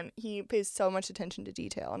understand. He pays so much attention to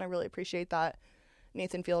detail, and I really appreciate that.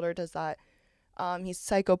 Nathan Fielder does that. He's a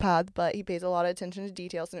psychopath, but he pays a lot of attention to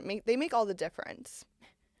details, and they make all the difference.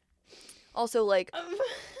 Also, like,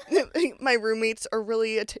 my roommates are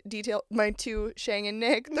really detailed. My 2, Shang and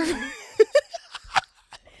Nick.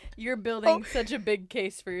 You're building such a big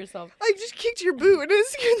case for yourself. I just kicked your boot and it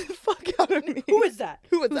scared the fuck out of me. Who is that?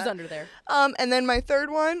 Who's that? Under there? And then my third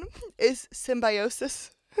one is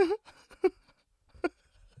symbiosis.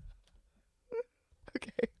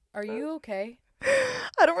 Okay. Are you okay?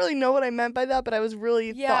 I don't really know what I meant by that, but I was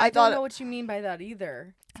really... I don't know what you mean by that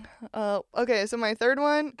either. Okay, so my third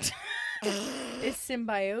one... is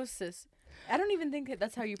symbiosis. I don't even think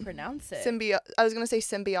that's how you pronounce it. I was gonna say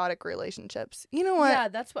symbiotic relationships. You know what? Yeah,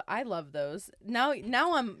 that's what I love those. Now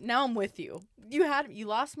I'm with you. You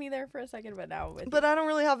lost me there for a second, but now I'm with you. But I don't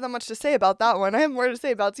really have that much to say about that one. I have more to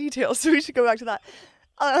say about details, so we should go back to that.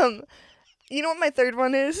 You know what my third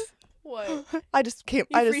one is? What? I just can't.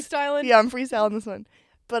 Freestyling? Yeah, I'm freestyling this one.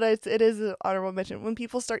 But it is an honorable mention when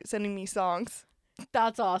people start sending me songs.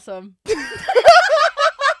 That's awesome.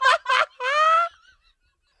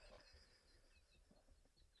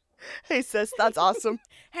 Hey sis, that's awesome.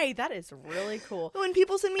 Hey, that is really cool. When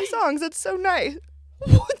people send me songs, it's so nice.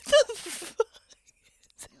 What the fuck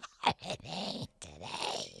is happening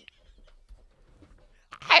today?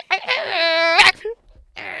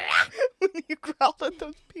 When you growl at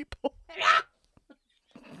those people.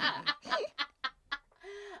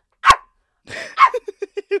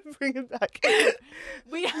 Bring it back.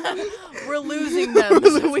 We're losing them,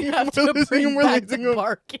 so we have to bring back the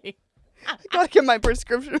barking. I gotta get my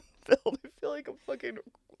prescription filled. I feel like a fucking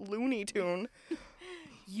Looney Tune.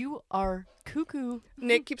 You are cuckoo.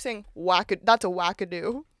 Nick keeps saying wackadoo. That's a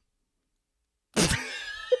wackadoo.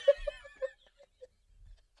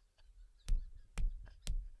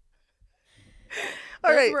 All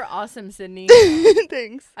Those right. were awesome, Sydney.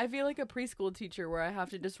 Thanks. I feel like a preschool teacher where I have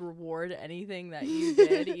to just reward anything that you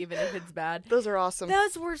did, even if it's bad. Those are awesome.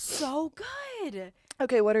 Those were so good.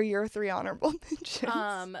 Okay, what are your 3 honorable mentions?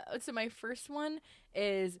 So my first one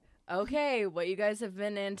is okay, what you guys have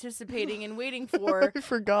been anticipating and waiting for. I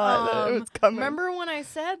forgot that it was coming. Remember when I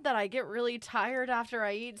said that I get really tired after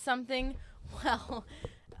I eat something? Well,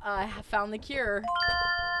 I have found the cure.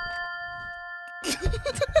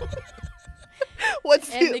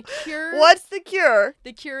 What's And the cure? What's the cure?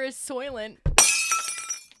 The cure is Soylent.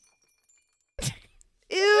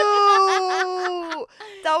 Ew!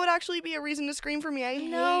 That would actually be a reason to scream for me. I hate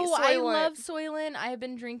No, I Soylent. love Soylent. I have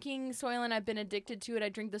been drinking Soylent. I've been addicted to it. I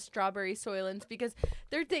drink the strawberry Soylents because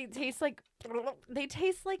they taste like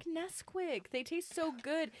Nesquik. They taste so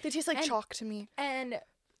good. They taste like and- chalk to me. And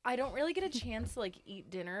I don't really get a chance to like eat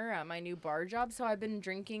dinner at my new bar job, so I've been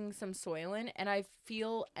drinking some Soylent and I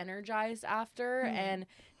feel energized after and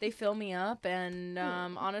they fill me up and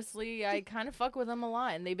honestly I kind of fuck with them a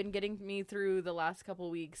lot and they've been getting me through the last couple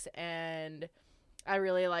weeks and I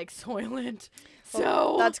really like Soylent.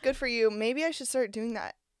 So That's good for you. Maybe I should start doing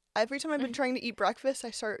that. Every time I've been trying to eat breakfast, I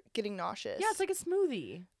start getting nauseous. yeah, it's like a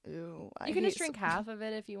smoothie. Ew, You can just drink half of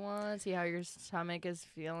it if you want, see how your stomach is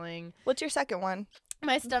feeling. What's your second one?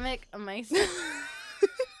 My stomach, my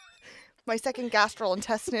My second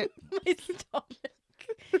gastrointestinal.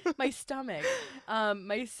 my stomach.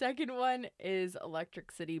 My second one is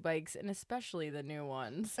Electric City bikes, and especially the new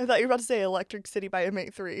ones. I thought you were about to say Electric City by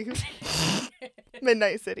Inmate 3.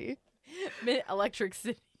 Midnight City. Electric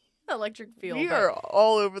City, Electric Field. We are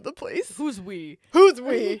all over the place. Who's we? Who's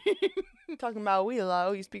we? Talking about we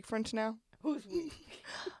allow. You speak French now? Who's we?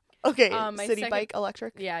 Okay, My City second- Bike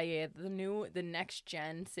Electric. Yeah. The next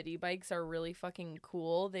gen city bikes are really fucking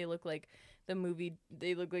cool. They look like the movie.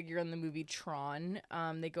 They look like you're in the movie Tron.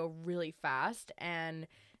 They go really fast and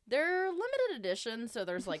they're limited edition, so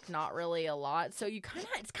there's like not really a lot. So it's kind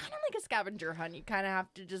of like a scavenger hunt. You kind of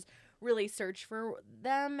have to just really search for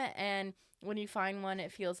them, and when you find one,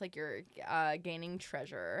 it feels like you're gaining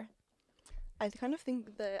treasure. I kind of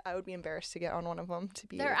think that I would be embarrassed to get on one of them. To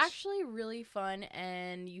be They're actually really fun,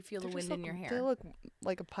 and you feel the wind in your hair. They look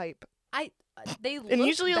like a pipe. They look And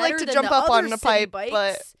usually you better like to than jump the up on other a city pipe,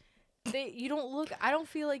 bikes. but you don't look. I don't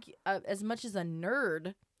feel like as much as a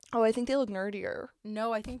nerd. oh, I think they look nerdier.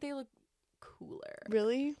 No, I think they look cooler.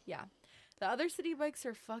 Really? The other city bikes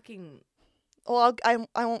are fucking. Well, I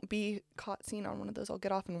won't be caught seen on one of those. I'll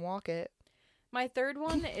get off and walk it. My third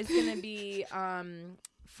one is gonna be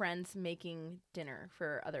friends making dinner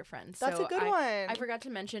for other friends. That's So a good one. I forgot to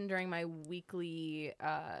mention during my weekly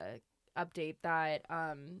update that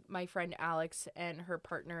my friend Alex and her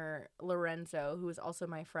partner Lorenzo, who is also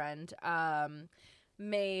my friend,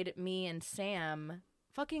 made me and Sam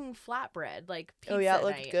fucking flatbread, like pizza Oh yeah, it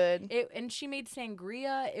looked night. good. And she made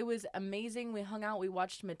sangria. It was amazing. We hung out. We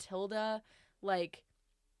watched Matilda. Like,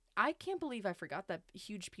 I can't believe I forgot that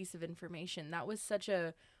huge piece of information. That was such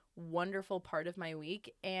a wonderful part of my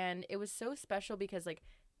week. And it was so special because, like,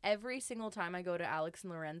 every single time I go to Alex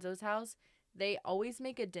and Lorenzo's house, they always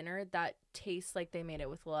make a dinner that tastes like they made it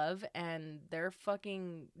with love. And they're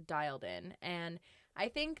fucking dialed in. And I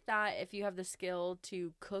think that if you have the skill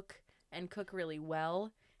to cook and cook really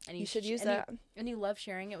well, and You should use and that. and you love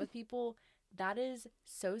sharing it with people, that is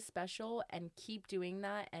so special, and keep doing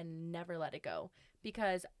that and never let it go.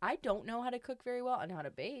 Because I don't know how to cook very well. I know how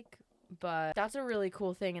to bake, but that's a really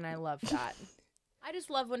cool thing, and I love that. I just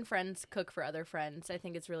love when friends cook for other friends. I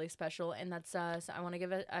think it's really special, and that's so I want to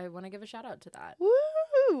give a shout out to that.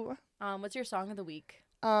 Woo! What's your song of the week?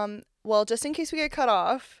 Well, just in case we get cut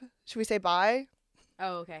off, should we say bye?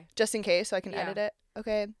 Oh, okay. Just in case, so I can Yeah. edit it.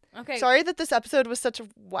 Okay. Okay. Sorry that this episode was such a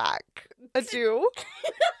whack. A do.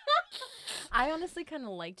 I honestly kind of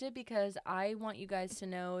liked it because I want you guys to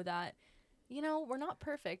know that, you know, we're not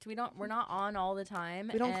perfect. We're not on all the time.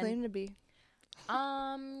 We don't and, claim to be.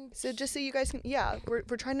 Um. So just so you guys can, yeah, we're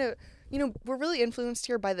trying to, you know, we're really influenced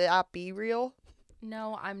here by the app Be Real.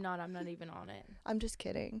 No, I'm not. I'm not even on it. I'm just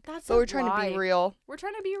kidding. That's But a we're trying to lie. be real. We're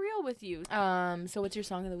trying to be real with you. So what's your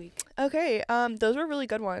song of the week? Okay. Those were really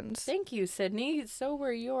good ones. Thank you, Sydney. So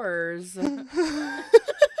were yours.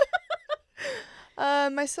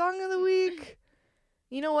 My song of the week.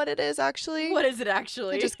 You know what it is actually? What is it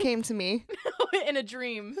actually? It just came to me. In a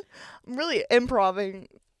dream. I'm really improving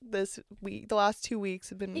this week. The last 2 weeks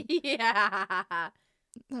have been. Yeah.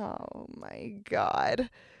 Oh my god.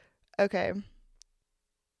 Okay.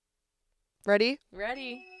 Ready?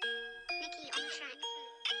 Ready?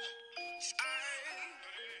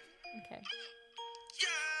 Okay.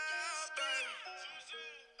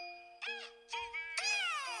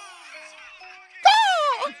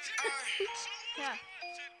 Yeah.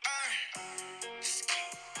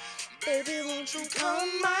 Baby, won't you come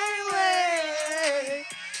my way?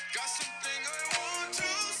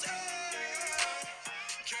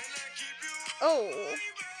 Oh.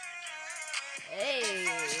 Hey,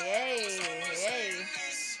 hey, hey.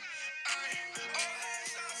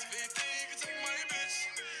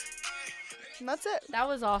 And that's it. That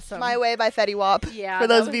was awesome. My Way by Fetty Wap. Yeah, For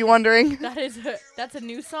that those of was- you wondering. That's a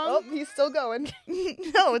new song? Oh, he's still going.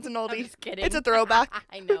 No, it's an I'm oldie. just kidding. It's a throwback.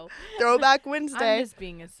 I know. Throwback I'm Wednesday. just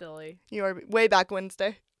being a silly. You are way back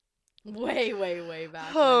Wednesday. Way, way, way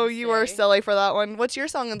back. Oh, you are Wednesday. silly for that one. What's your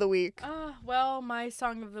song of the week? Well, my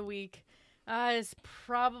song of the week is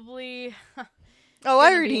probably. Oh, I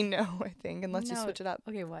gonna already be- know, I think, unless you No. switch it up.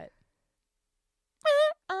 Okay, what?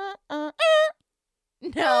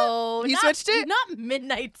 No. You not- switched it? Not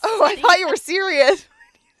Midnight Oh, I City. thought you were serious.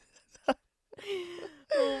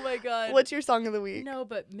 Oh my god. What's your song of the week? No,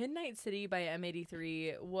 but Midnight City by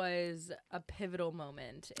M83 was a pivotal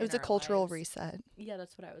moment. It was a cultural reset. Yeah,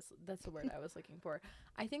 that's the word I was looking for.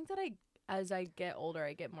 I think that as I get older,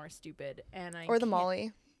 I get more stupid, and I Or the can't-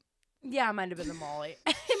 Molly. Yeah, it might have been the Molly.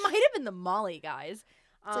 It might have been the Molly, guys.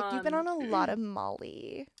 It's like, you've been on a lot of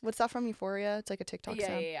Molly. What's that from Euphoria? It's like a TikTok Yeah,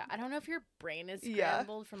 sound. yeah. I don't know if your brain is Yeah.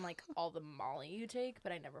 scrambled from like all the Molly you take,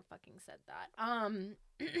 but I never fucking said that.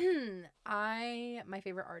 My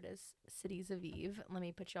favorite artist, Cities of Eve. Let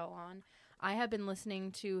me put y'all on. I have been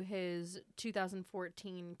listening to his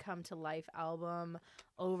 2014 Come to Life album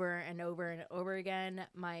over and over and over again.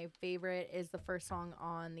 My favorite is the first song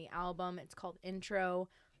on the album. It's called Intro.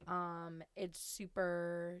 It's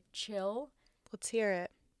super chill. Let's hear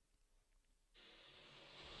it.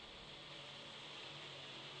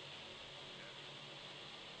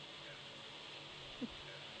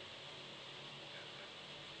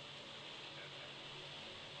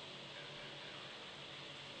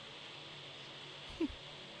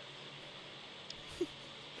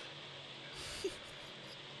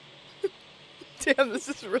 Damn, this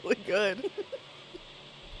is really good.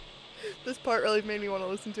 This part really made me want to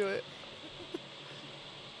listen to it.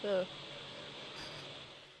 Ugh.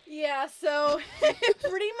 Yeah, so it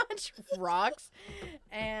pretty much rocks,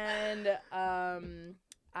 and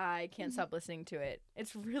I can't stop listening to it.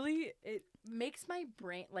 It makes my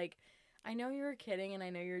brain, like, I know you were kidding and I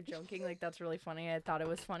know you're joking, like, that's really funny. I thought it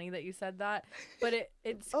was funny that you said that, but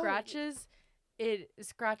it scratches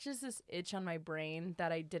this itch on my brain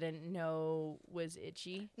that I didn't know was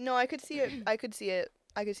itchy. No, I could see it. I could see it.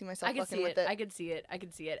 I could see myself I could fucking see with it. it. I could see it. I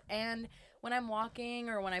could see it. And when I'm walking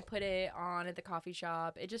or when I put it on at the coffee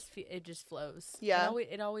shop, it just flows. Yeah.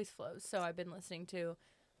 It always flows. So I've been listening to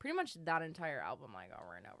pretty much that entire album like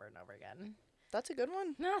over and over and over again. That's a good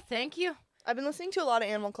one. No, thank you. I've been listening to a lot of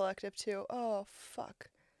Animal Collective too. Oh fuck,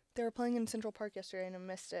 they were playing in Central Park yesterday and I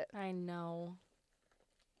missed it. I know.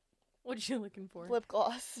 What you looking for? Lip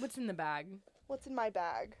gloss. What's in the bag? What's in my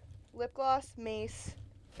bag? Lip gloss, mace,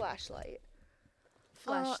 flashlight.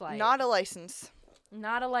 Flashlight. Not a license.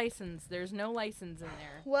 Not a license. There's no license in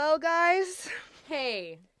there. Well, guys,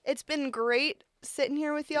 Hey. it's been great sitting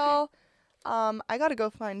here with y'all. I gotta go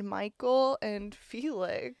find Michael and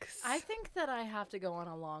Felix. I think that I have to go on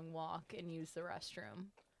a long walk and use the restroom.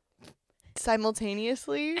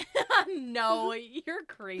 Simultaneously. No, you're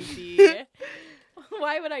crazy.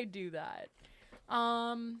 Why would I do that?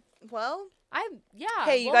 Well, Yeah.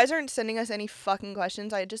 hey, you well, guys aren't sending us any fucking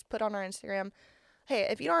questions. I just put on our Instagram. Hey,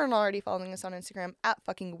 if you aren't already following us on Instagram,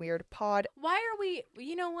 @fucking_weird_pod. Why are we?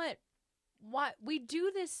 You know what? Why we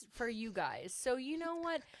do this for you guys? So you know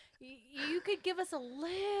what? You could give us a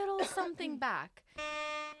little something back.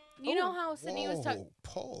 You know how Cindy was talking.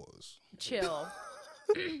 Pause. Chill.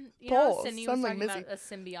 You know how Pause. Cindy was Sound like talking about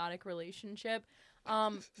Missy. a symbiotic relationship.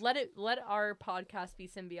 Let our podcast be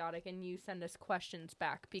symbiotic, and you send us questions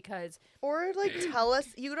back because Or like tell us.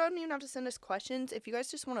 You don't even have to send us questions. If you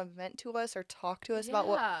guys just want to vent to us or talk to us about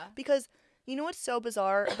what. Yeah. Because you know what's so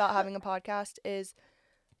bizarre about having a podcast is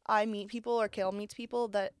I meet people or Kale meets people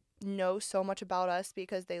that know so much about us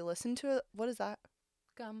because they listen to it. What is that?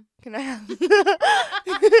 Gum. Can I have?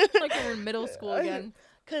 Like we're in middle school again.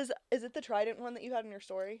 Because is it the Trident one that you had in your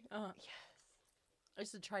story? Yes.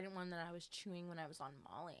 It's the Trident one that I was chewing when I was on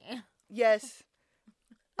Molly. Yes.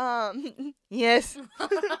 Yes.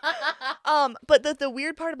 But the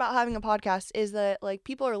weird part about having a podcast is that like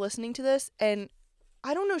people are listening to this and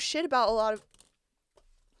I don't know shit about a lot of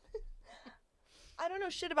I don't know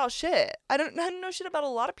shit about shit. I don't know shit about a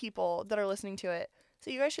lot of people that are listening to it.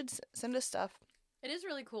 So you guys should send us stuff. It is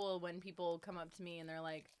really cool when people come up to me and they're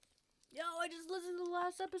like, "Yo, I just listened to the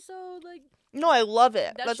last episode. Like, No, I love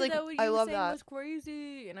it. that That's shit like that what I you were love saying that. was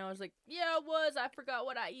crazy." And I was like, "Yeah, it was. I forgot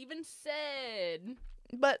what I even said."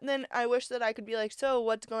 But then I wish that I could be like, so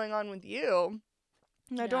what's going on with you?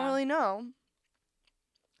 And I don't Yeah. really know.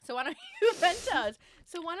 So why don't you vent to us?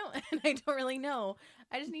 So why don't? And I don't really know.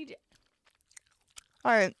 I just need you.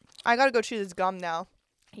 All right, I gotta go chew this gum now.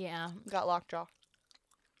 Yeah, Got lockjaw.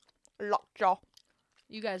 Lockjaw.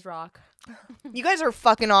 you guys rock. You guys are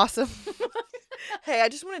fucking awesome. Hey, I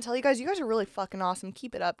just want to tell you guys are really fucking awesome.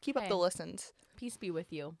 Keep it up. Keep up Hey. the listens. Peace be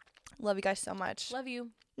with you. Love you guys so much. Love you.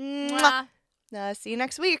 Mwah. Mwah. See you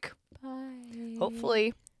next week. Bye.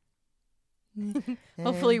 Hopefully.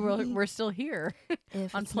 Hopefully we're still here.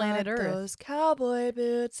 If on it's planet not Earth. those cowboy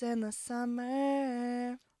boots in the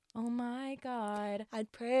summer, Oh my God.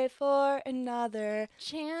 I'd pray for another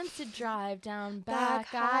Chance to drive down back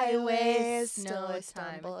highways. Still I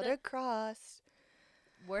stumbled across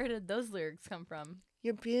Where did those lyrics come from?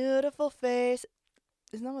 your beautiful face.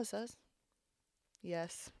 Isn't that what it says?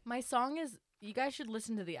 Yes. My song is. You guys should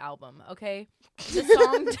listen to the album, okay?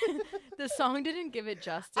 The song didn't give it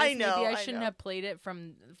justice. I know, Maybe I I shouldn't know. have played it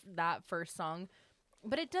from that first song,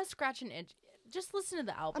 but it does scratch an itch. Just listen to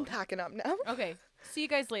the I'm album. packing up now. Okay. See you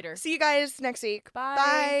guys later. See you guys next week. Bye.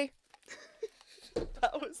 Bye.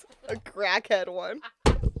 That was a crackhead one.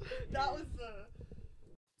 That was the.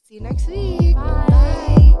 See you next week.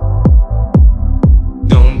 Bye.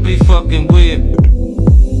 Don't be fucking weird.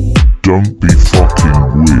 Don't be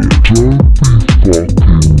fucking weird. Don't be fucking